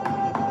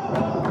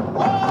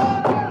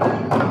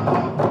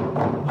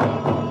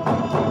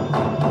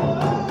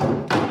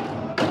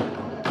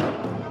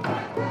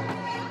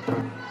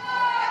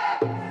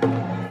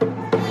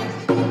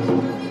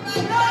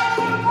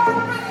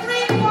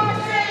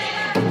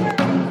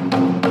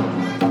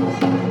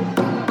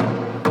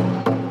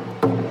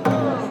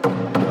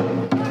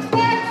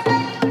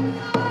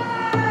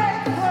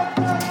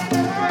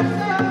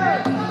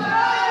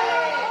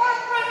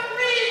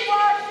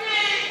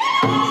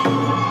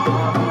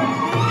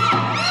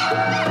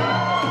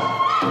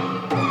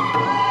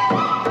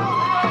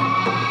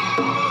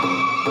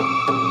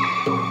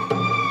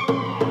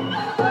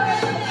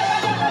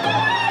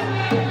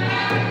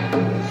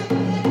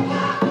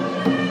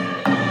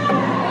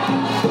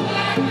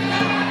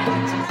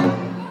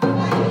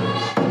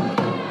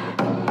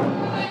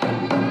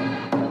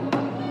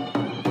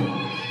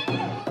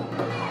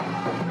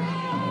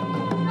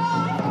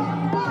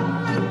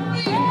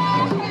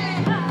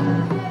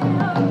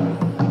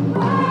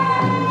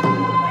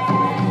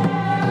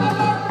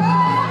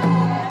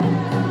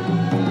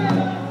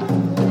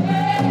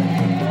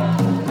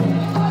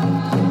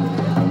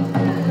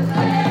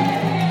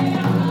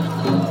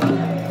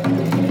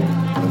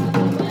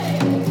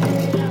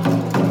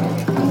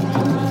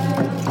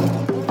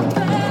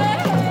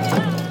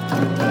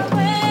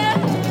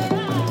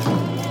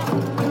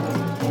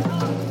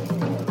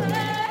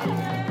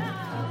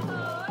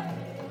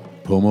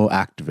 Pomo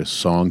activist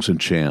songs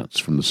and chants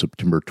from the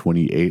September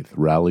 28th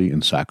rally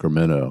in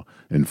Sacramento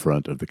in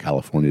front of the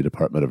California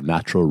Department of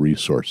Natural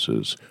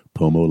Resources.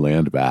 Pomo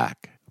land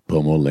back.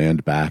 Pomo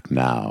land back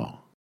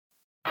now.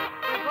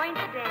 We're going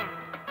to dance.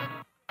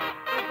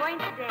 We're going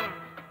to dance.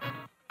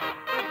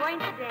 We're going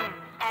to dance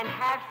and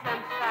have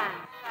some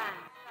fun.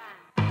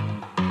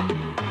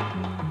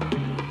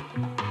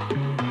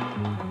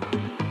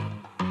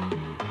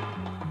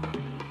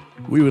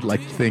 We would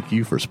like to thank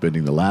you for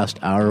spending the last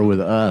hour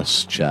with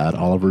us, Chad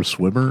Oliver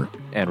Swimmer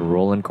And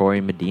Roland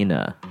Corey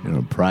Medina.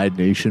 on Pride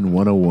Nation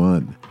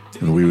 101.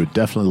 And we would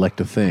definitely like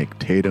to thank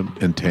Tatum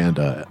and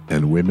Tanda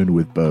and Women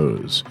with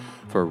Bows.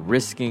 For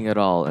risking it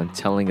all and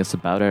telling us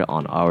about it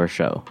on our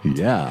show.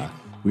 Yeah.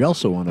 We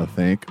also want to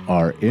thank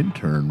our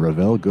intern,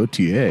 Ravel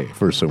Gautier,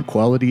 for some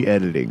quality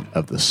editing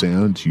of the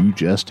sounds you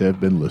just have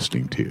been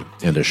listening to.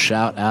 And a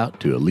shout out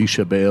to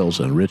Alicia Bales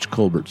and Rich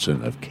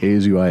Culbertson of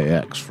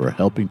KZYX for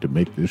helping to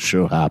make this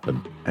show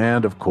happen.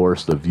 And of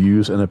course, the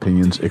views and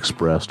opinions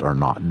expressed are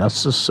not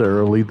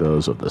necessarily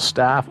those of the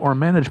staff or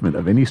management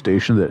of any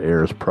station that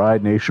airs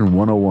Pride Nation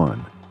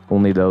 101.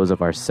 Only those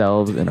of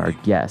ourselves and our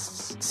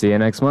guests. See you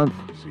next month.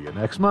 See you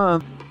next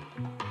month.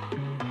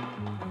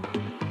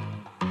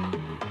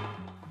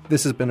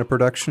 This has been a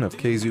production of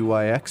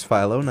KZYX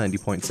Philo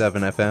 90.7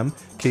 FM,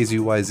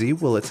 KZYZ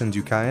Willits and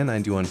Ukiah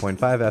 91.5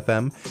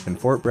 FM, and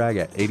Fort Bragg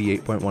at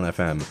 88.1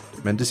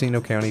 FM.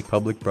 Mendocino County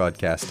Public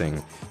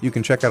Broadcasting. You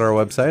can check out our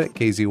website at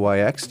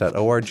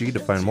kzyx.org to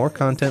find more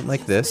content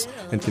like this,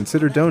 and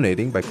consider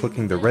donating by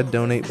clicking the red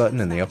donate button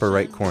in the upper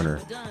right corner.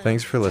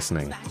 Thanks for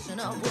listening.